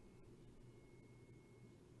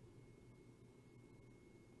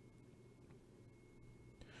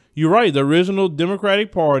 You're right. The original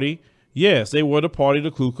Democratic Party, yes, they were the party of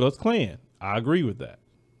the Ku Klux Klan. I agree with that.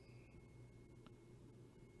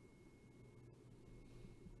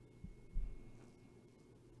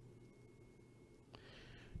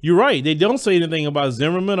 You're right. They don't say anything about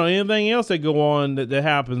Zimmerman or anything else that go on that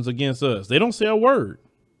happens against us. They don't say a word.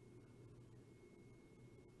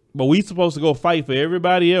 But we supposed to go fight for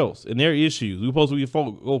everybody else and their issues. We supposed to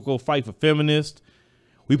go fight for feminists.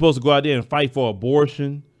 We supposed to go out there and fight for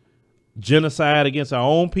abortion, genocide against our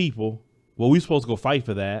own people. Well, we supposed to go fight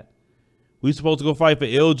for that. We supposed to go fight for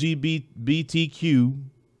LGBTQ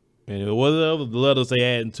and whatever the letters they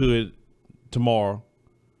add to it tomorrow.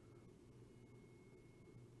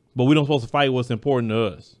 But we don't supposed to fight what's important to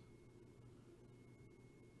us.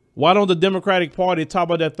 Why don't the Democratic Party talk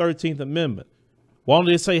about that 13th Amendment? Why don't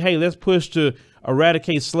they say, hey, let's push to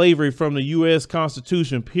eradicate slavery from the U.S.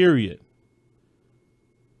 Constitution, period.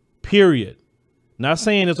 Period. Not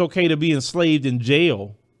saying it's okay to be enslaved in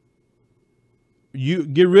jail. You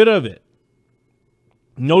get rid of it.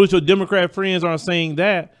 Notice your Democrat friends aren't saying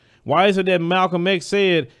that. Why is it that Malcolm X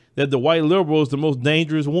said that the white liberal is the most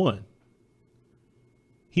dangerous one?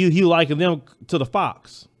 He likened them to the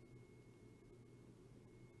fox.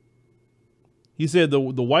 He said the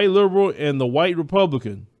white liberal and the white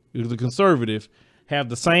Republican, the conservative, have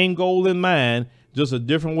the same goal in mind, just a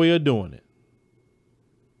different way of doing it.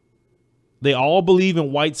 They all believe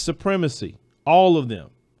in white supremacy, all of them.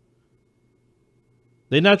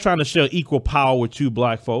 They're not trying to share equal power with you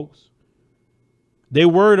black folks. They're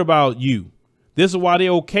worried about you. This is why they're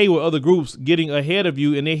okay with other groups getting ahead of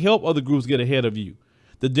you, and they help other groups get ahead of you.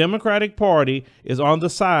 The Democratic Party is on the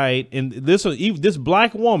side, and this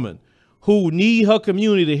black woman who need her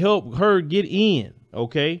community to help her get in,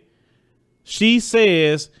 okay? She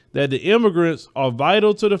says that the immigrants are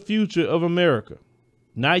vital to the future of America.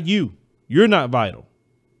 Not you. You're not vital.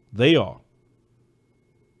 They are.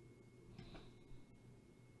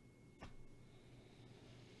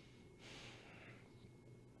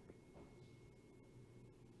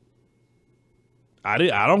 I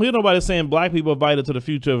don't hear nobody saying black people are vital to the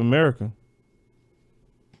future of America.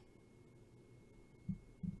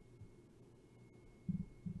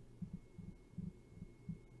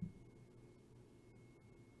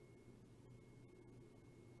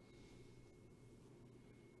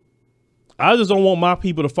 I just don't want my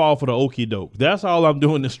people to fall for the okie doke. That's all I'm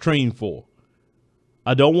doing this stream for.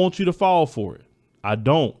 I don't want you to fall for it. I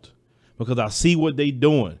don't. because I see what they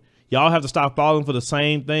doing. Y'all have to stop falling for the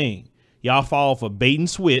same thing. Y'all fall for bait and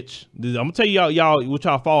switch. I'm gonna tell y'all what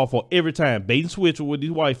y'all fall for every time. Bait and switch with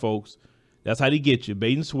these white folks. That's how they get you.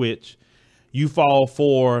 Bait and switch. You fall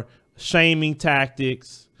for shaming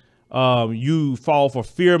tactics. You fall for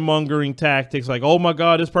fear-mongering tactics like, oh my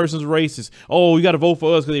God, this person's racist. Oh, you got to vote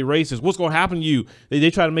for us because they're racist. What's going to happen to you? They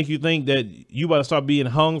try to make you think that you about to start being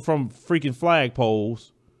hung from freaking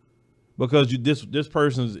flagpoles because this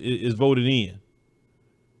person is voted in.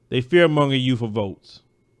 They fear-monger you for votes.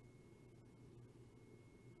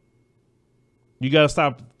 You got to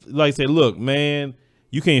stop, like, say, look, man,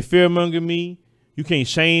 you can't fear-monger me. You can't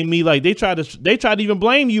shame me. Like they tried to even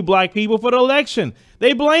blame you, black people, for the election.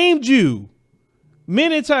 They blamed you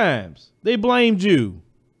many times. They blamed you.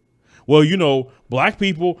 Well, you know, black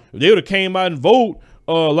people, if they would have came out and vote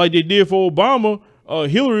like they did for Obama,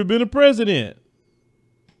 Hillary would have been the president.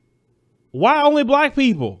 Why only black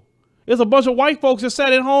people? There's a bunch of white folks that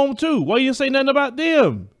sat at home too. Why you didn't say nothing about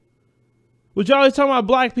them? But y'all always talking about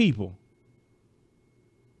black people.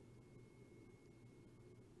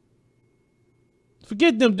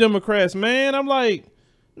 Forget them Democrats, man. I'm like,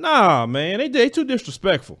 nah, man. They too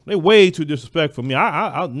disrespectful. They way too disrespectful. Me,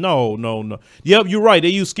 no. Yep, you're right. They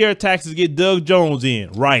use scare tactics to get Doug Jones in.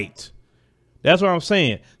 Right. That's what I'm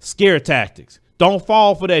saying. Scare tactics. Don't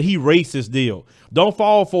fall for that he racist deal. Don't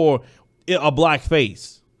fall for a black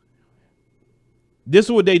face. This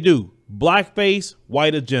is what they do. Black face,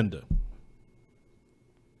 white agenda.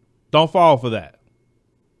 Don't fall for that.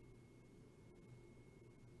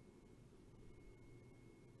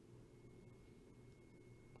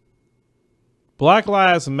 Black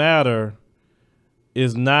Lives Matter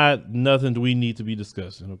is not nothing we need to be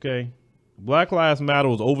discussing, okay? Black Lives Matter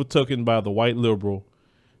was overtaken by the white liberal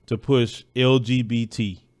to push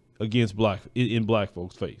LGBT against in black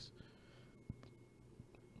folks' face.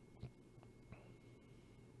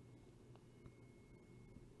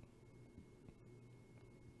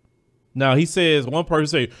 Now he says, one person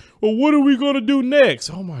say, well, what are we going to do next?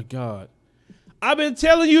 Oh my God. I've been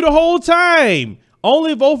telling you the whole time.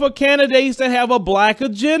 Only vote for candidates that have a black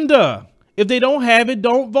agenda. If they don't have it,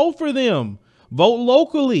 don't vote for them. Vote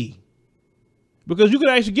locally. Because you can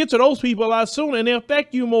actually get to those people a lot sooner and they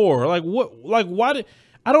affect you more. Like what? Like why?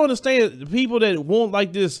 I don't understand the people that want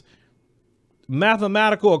like this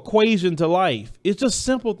mathematical equation to life. It's just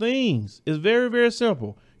simple things. It's very, very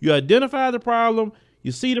simple. You identify the problem.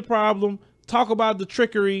 You see the problem. Talk about the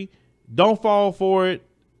trickery. Don't fall for it.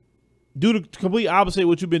 Do the complete opposite of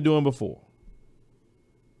what you've been doing before.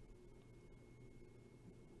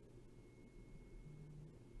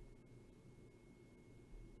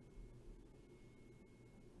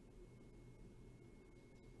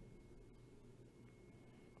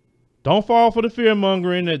 Don't fall for the fear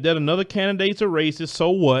mongering that another candidate's a racist. So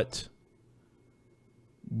what?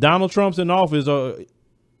 Donald Trump's in office.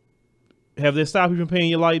 Have they stopped you from paying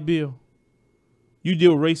your light bill? You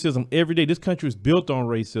deal with racism every day. This country is built on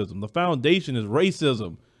racism. The foundation is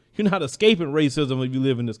racism. You're not escaping racism if you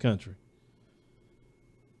live in this country.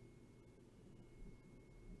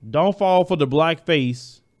 Don't fall for the black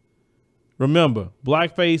face. Remember,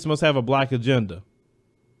 black face must have a black agenda.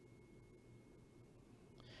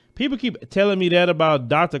 People keep telling me that about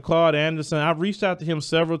Dr. Claude Anderson. I've reached out to him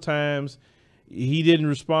several times. He didn't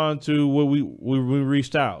respond to what we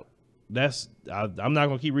reached out. I'm not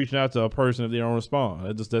going to keep reaching out to a person if they don't respond.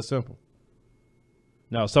 It's just that simple.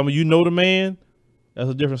 Now, some of you know the man. That's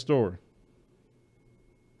a different story.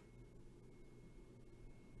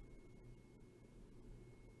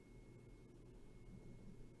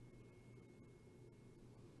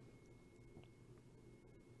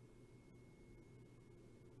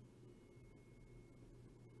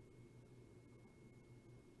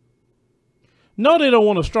 No, they don't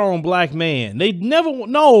want a strong black man. They never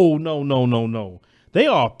want. No. They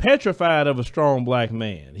are petrified of a strong black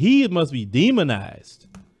man. He must be demonized.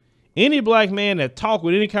 Any black man that talk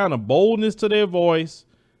with any kind of boldness to their voice,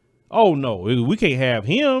 oh no, we can't have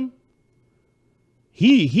him.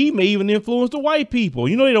 He may even influence the white people.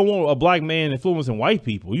 You know they don't want a black man influencing white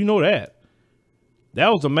people. You know that. That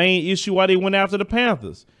was the main issue why they went after the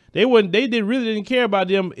Panthers. They didn't care about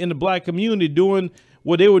them in the black community doing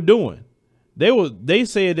what they were doing. They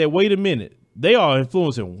said that, wait a minute, they are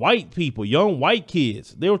influencing white people, young white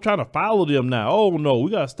kids. They were trying to follow them now. Oh no,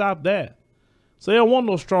 we got to stop that. So they don't want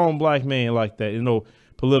no strong black man like that in no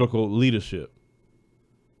political leadership.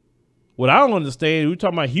 What I don't understand, we're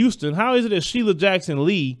talking about Houston. How is it that Sheila Jackson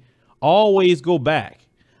Lee always go back?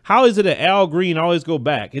 How is it that Al Green always go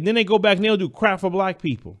back? And then they go back and they'll do crap for black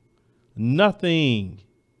people. Nothing.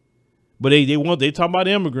 But they talk about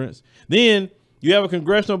immigrants. Then You have a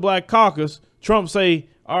congressional black caucus. Trump say,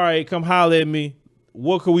 all right, come holler at me.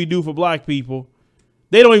 What can we do for black people?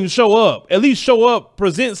 They don't even show up. At least show up,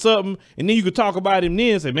 present something, and then you could talk about him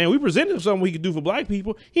then and say, man, we presented something we could do for black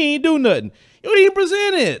people. He ain't do nothing. You didn't even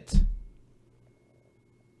present it.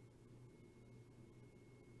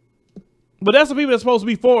 But that's the people that's supposed to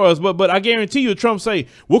be for us. But I guarantee you, Trump say,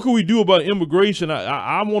 what can we do about immigration?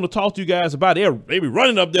 I want to talk to you guys about it. They be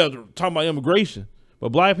running up there talking about immigration. But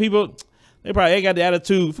black people, they probably ain't got the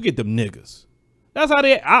attitude, forget them niggas. That's how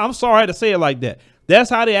I'm sorry I had to say it like that. That's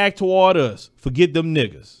how they act toward us. Forget them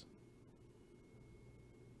niggas.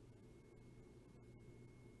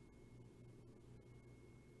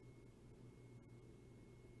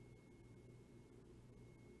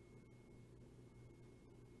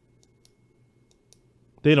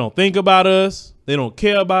 They don't think about us. They don't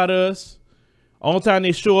care about us. Only time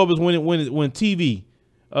they show up is when TV.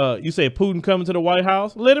 You say Putin coming to the White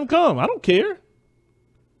House. Let him come. I don't care.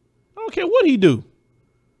 I don't care what he do.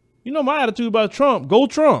 You know my attitude about Trump. Go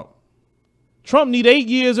Trump. Trump need 8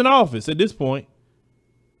 years in office at this point.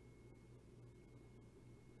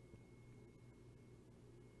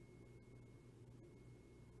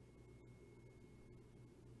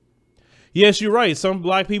 Yes, you're right. Some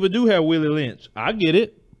black people do have Willie Lynch. I get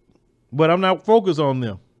it, but I'm not focused on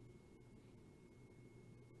them.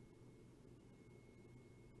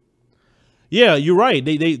 Yeah, you're right.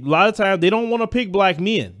 They a lot of times they don't want to pick black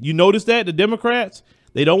men. You notice that the Democrats,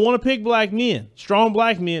 they don't want to pick black men, strong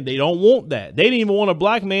black men. They don't want that. They didn't even want a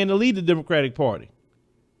black man to lead the Democratic Party.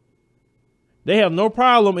 They have no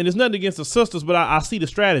problem, and it's nothing against the sisters, but I see the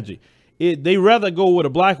strategy. They rather go with a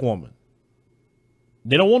black woman.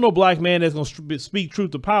 They don't want no black man that's going to speak truth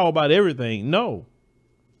to power about everything. No.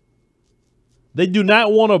 They do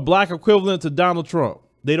not want a black equivalent to Donald Trump.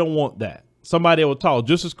 They don't want that. Somebody that will talk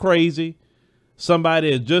just as crazy.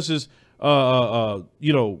 Somebody that just as, don't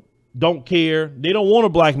care. They don't want a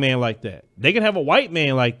black man like that. They can have a white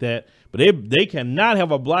man like that, but they cannot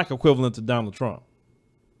have a black equivalent to Donald Trump.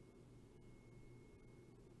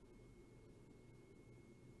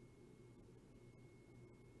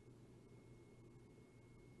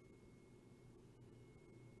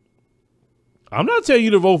 I'm not telling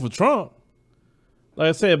you to vote for Trump, like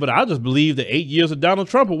I said, but I just believe that 8 years of Donald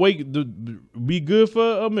Trump will be good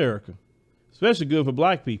for America, especially good for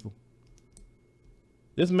black people.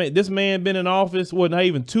 This man been in office, not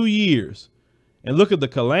even 2 years, and look at the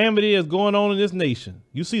calamity that's going on in this nation.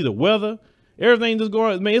 You see the weather, everything that's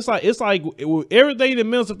going on. Man, it's like everything that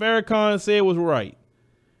Minister Farrakhan said was right.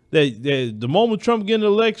 That the moment Trump get an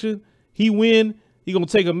election, he win. He gonna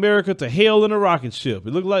take America to hell in a rocket ship.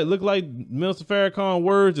 It look like Minister Farrakhan's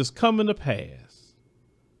words is coming to pass.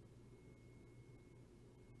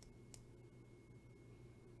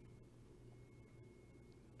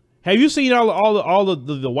 Have you seen all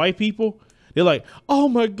the white people? They're like, oh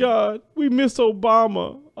my God, we miss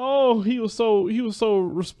Obama. Oh, he was so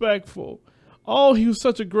respectful. Oh, he was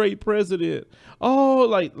such a great president. Oh,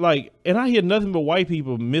 like, and I hear nothing but white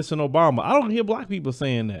people missing Obama. I don't hear black people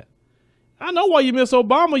saying that. I know why you miss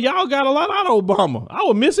Obama. Y'all got a lot out of Obama. I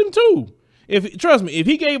would miss him too. Trust me, if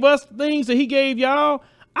he gave us things that he gave y'all,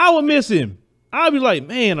 I would miss him. I'd be like,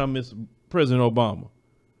 man, I miss President Obama.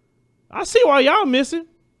 I see why y'all miss him.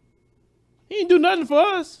 He ain't do nothing for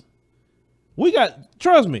us.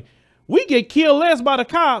 Trust me, we get killed less by the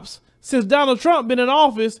cops since Donald Trump been in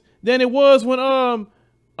office than it was when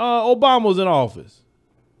Obama was in office.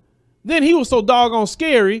 Then he was so doggone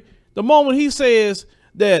scary. The moment he says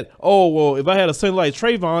that, oh, well, if I had a son like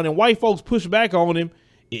Trayvon, and white folks push back on him,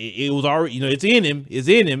 it was already, it's in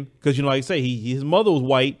him. Because, like I say, his mother was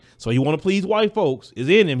white, so he want to please white folks. It's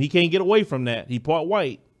in him. He can't get away from that. He part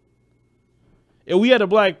white. If we had a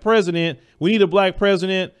black president, we need a black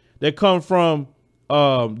president that come from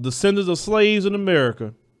descendants of slaves in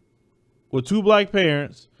America with 2 black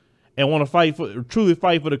parents and want to truly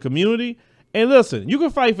fight for the community. And listen, you can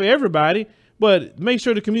fight for everybody, but make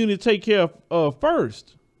sure the community take care of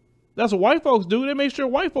first. That's what white folks do. They make sure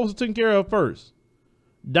white folks are taken care of first.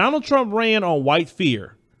 Donald Trump ran on white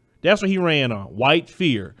fear. That's what he ran on, white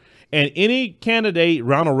fear. And any candidate,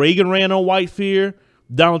 Ronald Reagan ran on white fear.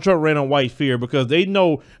 Donald Trump ran on white fear because they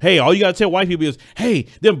know, hey, all you got to tell white people is, hey,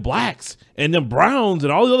 them blacks and them browns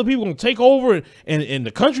and all the other people going to take over and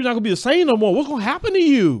the country's not going to be the same no more. What's going to happen to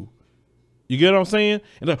you? You get what I'm saying?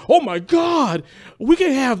 And like, oh my God, we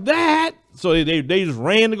can have that. So they just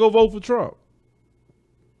ran to go vote for Trump.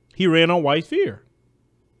 He ran on white fear.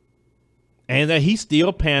 And that he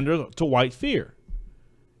still panders to white fear.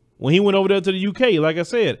 When he went over there to the UK, like I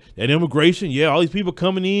said, that immigration, yeah, all these people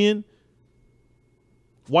coming in,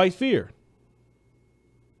 white fear.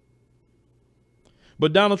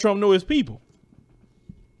 But Donald Trump knows his people.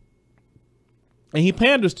 And he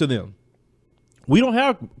panders to them. We don't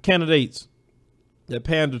have candidates that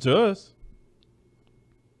pander to us.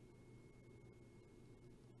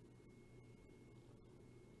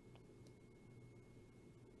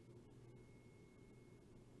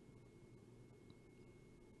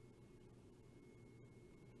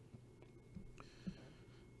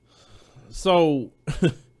 So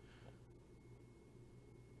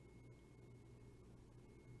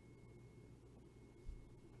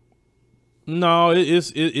no,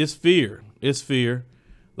 it's fear. It's fear.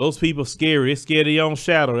 Those people scary. They're scared of their own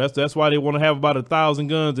shadow. That's why they want to have about 1,000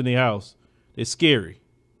 guns in their house. They're scary.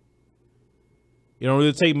 It don't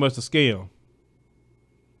really take much to scare them.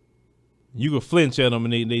 You can flinch at them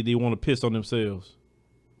and they want to piss on themselves.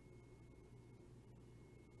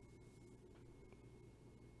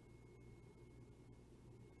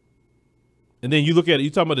 And then you look at it,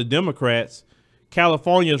 you talking about the Democrats.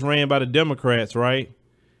 California is ran by the Democrats, right?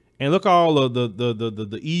 And look at all of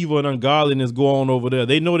the evil and ungodliness going on over there.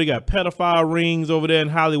 They know they got pedophile rings over there in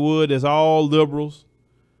Hollywood. That's all liberals,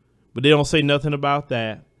 but they don't say nothing about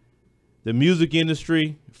that. The music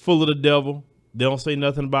industry, full of the devil. They don't say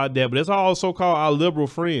nothing about that, but it's all so-called our liberal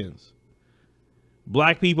friends.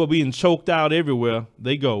 Black people being choked out everywhere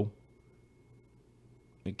they go.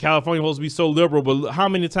 And California supposed to be so liberal, but how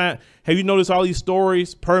many times have you noticed all these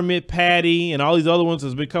stories? Permit Patty and all these other ones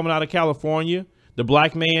has been coming out of California. The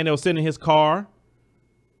black man that was sitting in his car.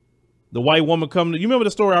 The white woman coming. You remember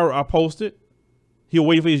the story I posted? He'll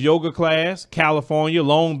wait for his yoga class. California,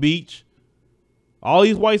 Long Beach. All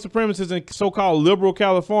these white supremacists in so-called liberal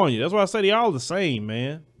California. That's why I say they all the same,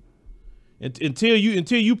 man. Until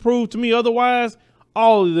you prove to me otherwise,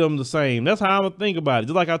 all of them the same. That's how I'm gonna think about it.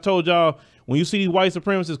 Just like I told y'all, when you see these white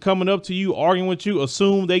supremacists coming up to you, arguing with you,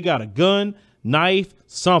 assume they got a gun, knife,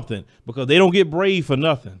 something, because they don't get brave for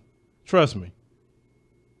nothing. Trust me.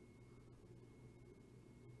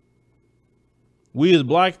 We as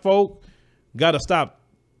black folk got to stop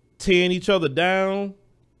tearing each other down.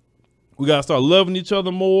 We got to start loving each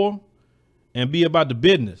other more and be about the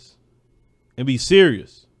business and be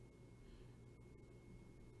serious.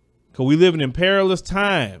 Because we living in perilous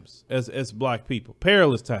times as black people,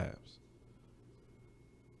 perilous times.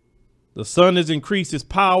 The sun has increased its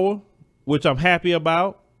power, which I'm happy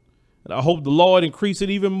about. And I hope the Lord increase it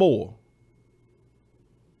even more.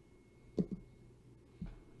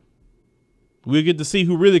 We'll get to see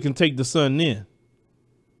who really can take the sun in.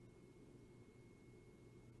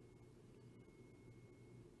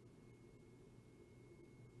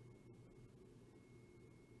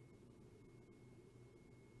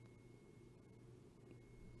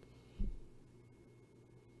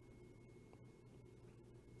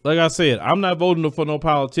 Like I said, I'm not voting for no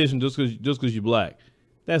politician just because you're black.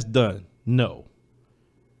 That's done. No.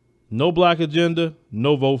 No black agenda,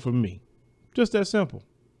 no vote for me. Just that simple.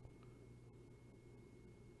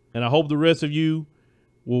 And I hope the rest of you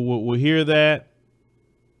will hear that.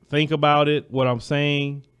 Think about it, what I'm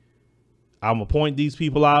saying. I'm going to point these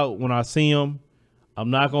people out when I see them. I'm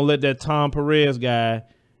not going to let that Tom Perez guy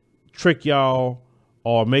trick y'all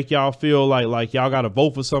or make y'all feel like y'all got to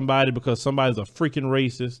vote for somebody because somebody's a freaking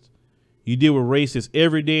racist. You deal with racists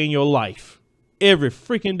every day in your life. Every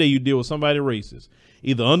freaking day you deal with somebody racist.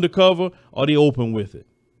 Either undercover or they open with it.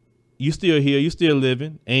 You still here. You still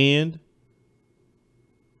living. And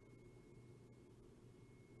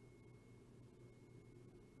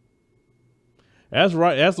that's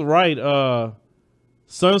right. That's right.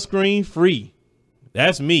 Sunscreen free.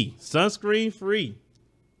 That's me. Sunscreen free.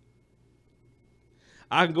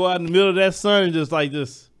 I can go out in the middle of that sun and just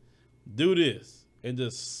do this and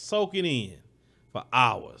just soak it in for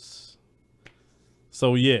hours.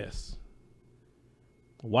 So yes.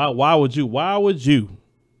 Why would you want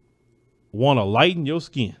to lighten your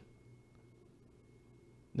skin?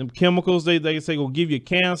 Them chemicals they say will give you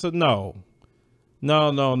cancer? No.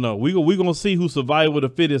 No. We gonna see who survival of the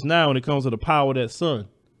fittest now when it comes to the power of that sun.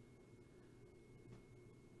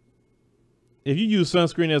 If you use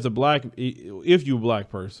sunscreen as a if you're a black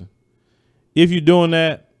person, if you're doing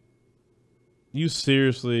that, you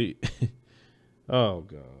seriously, oh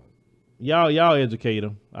God, y'all educate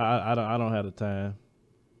them. I don't have the time.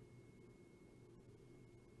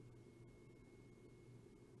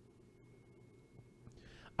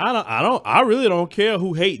 I really don't care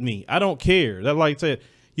who hate me. I don't care. That, like I said,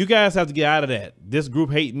 you guys have to get out of that. This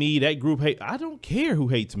group hate me. That group hate. I don't care who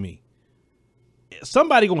hates me.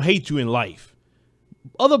 Somebody gonna hate you in life.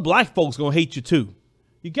 Other black folks gonna hate you too.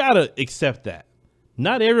 You gotta accept that.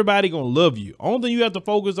 Not everybody gonna love you. Only thing you have to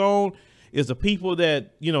focus on is the people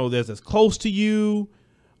that, you know, that's as close to you,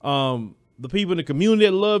 the people in the community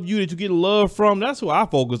that love you, that you get love from, that's who I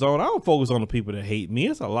focus on. I don't focus on the people that hate me.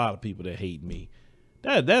 It's a lot of people that hate me.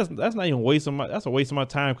 That's not even wasting my, that's a waste of my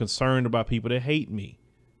time concerned about people that hate me.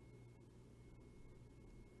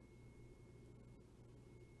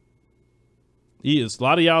 Yes, a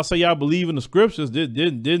lot of y'all say y'all believe in the scriptures.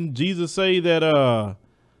 Didn't Jesus say that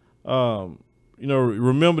you know,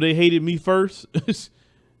 remember they hated me first?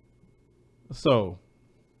 So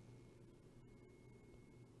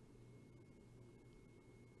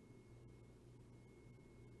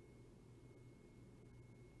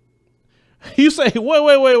you say,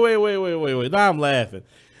 wait. Now I'm laughing.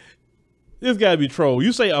 This gotta be troll.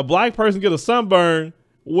 You say a black person get a sunburn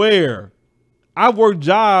where? I've worked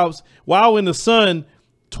jobs while in the sun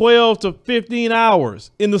 12 to 15 hours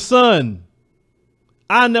in the sun.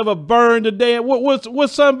 I never burned a day.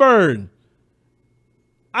 What's sunburn?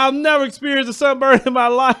 I've never experienced a sunburn in my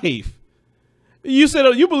life. You said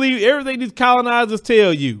you believe everything these colonizers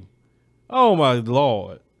tell you. Oh my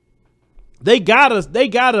Lord. They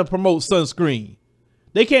gotta promote sunscreen.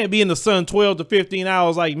 They can't be in the sun 12 to 15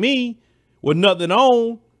 hours like me with nothing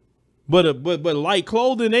on. But light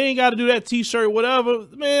clothing, they ain't got to do that t-shirt, whatever.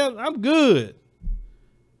 Man, I'm good.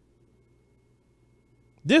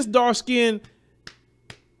 This dark skin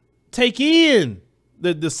take in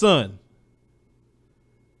the sun,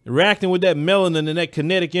 reacting with that melanin and that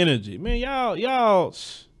kinetic energy. Man, y'all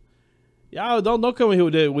don't come in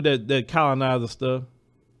here with that colonizer stuff.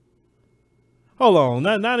 Hold on,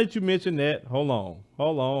 now that you mentioned that, hold on.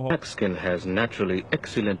 Black skin has naturally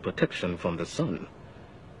excellent protection from the sun.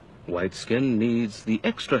 White skin needs the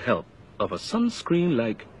extra help of a sunscreen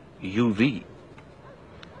like UV.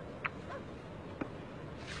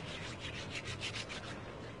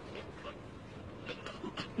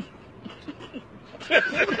 Better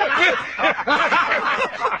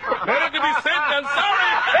to be said than sorry.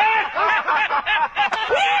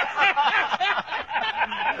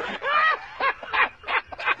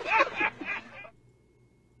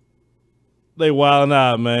 They wilding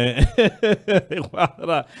out, man. They wilding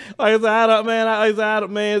out. Like I said,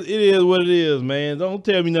 man, it is what it is, man. Don't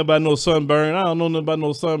tell me nothing about no sunburn. I don't know nothing about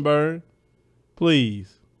no sunburn.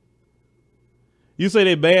 Please. You say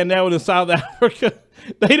they banned that one in South Africa.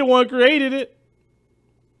 They the one created it.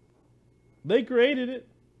 They created it.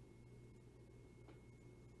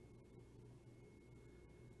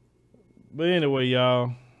 But anyway,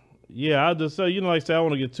 y'all. Yeah, I just say, you know, like I said, I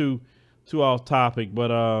want to get too off topic,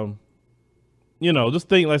 but you know, just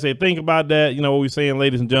think, like I say, think about that. You know what we're saying,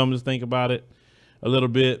 ladies and gentlemen, just think about it a little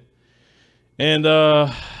bit. And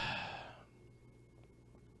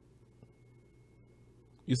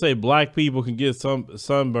you say black people can get some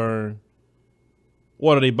sunburn.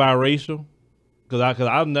 What are they, biracial?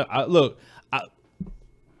 Look,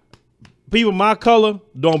 people my color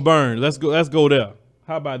don't burn. Let's go there.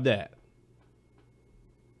 How about that?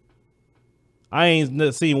 I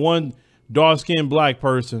ain't seen one dark-skinned black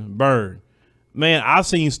person burn. Man, I've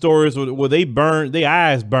seen stories where they burn, their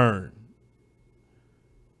eyes burn.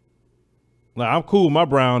 Like, I'm cool with my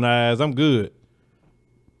brown eyes. I'm good.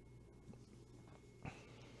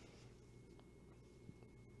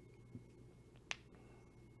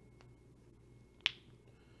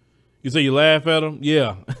 You say you laugh at them?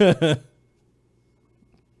 Yeah.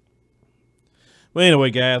 But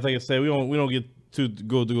anyway, guys, like I said, we don't get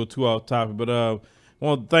go too off topic, but I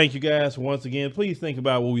want to thank you guys once again. Please think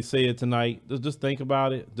about what we said tonight. Just think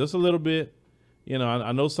about it just a little bit. You know,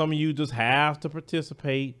 I know some of you just have to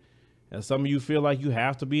participate, and some of you feel like you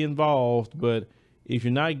have to be involved. But if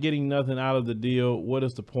you're not getting nothing out of the deal, what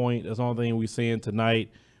is the point? That's the only thing we're saying tonight.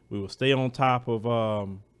 We will stay on top of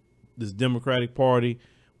this Democratic Party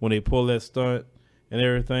when they pull that stunt and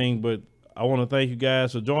everything. But I want to thank you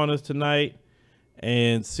guys for joining us tonight,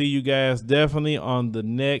 and see you guys definitely on the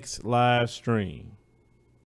next live stream.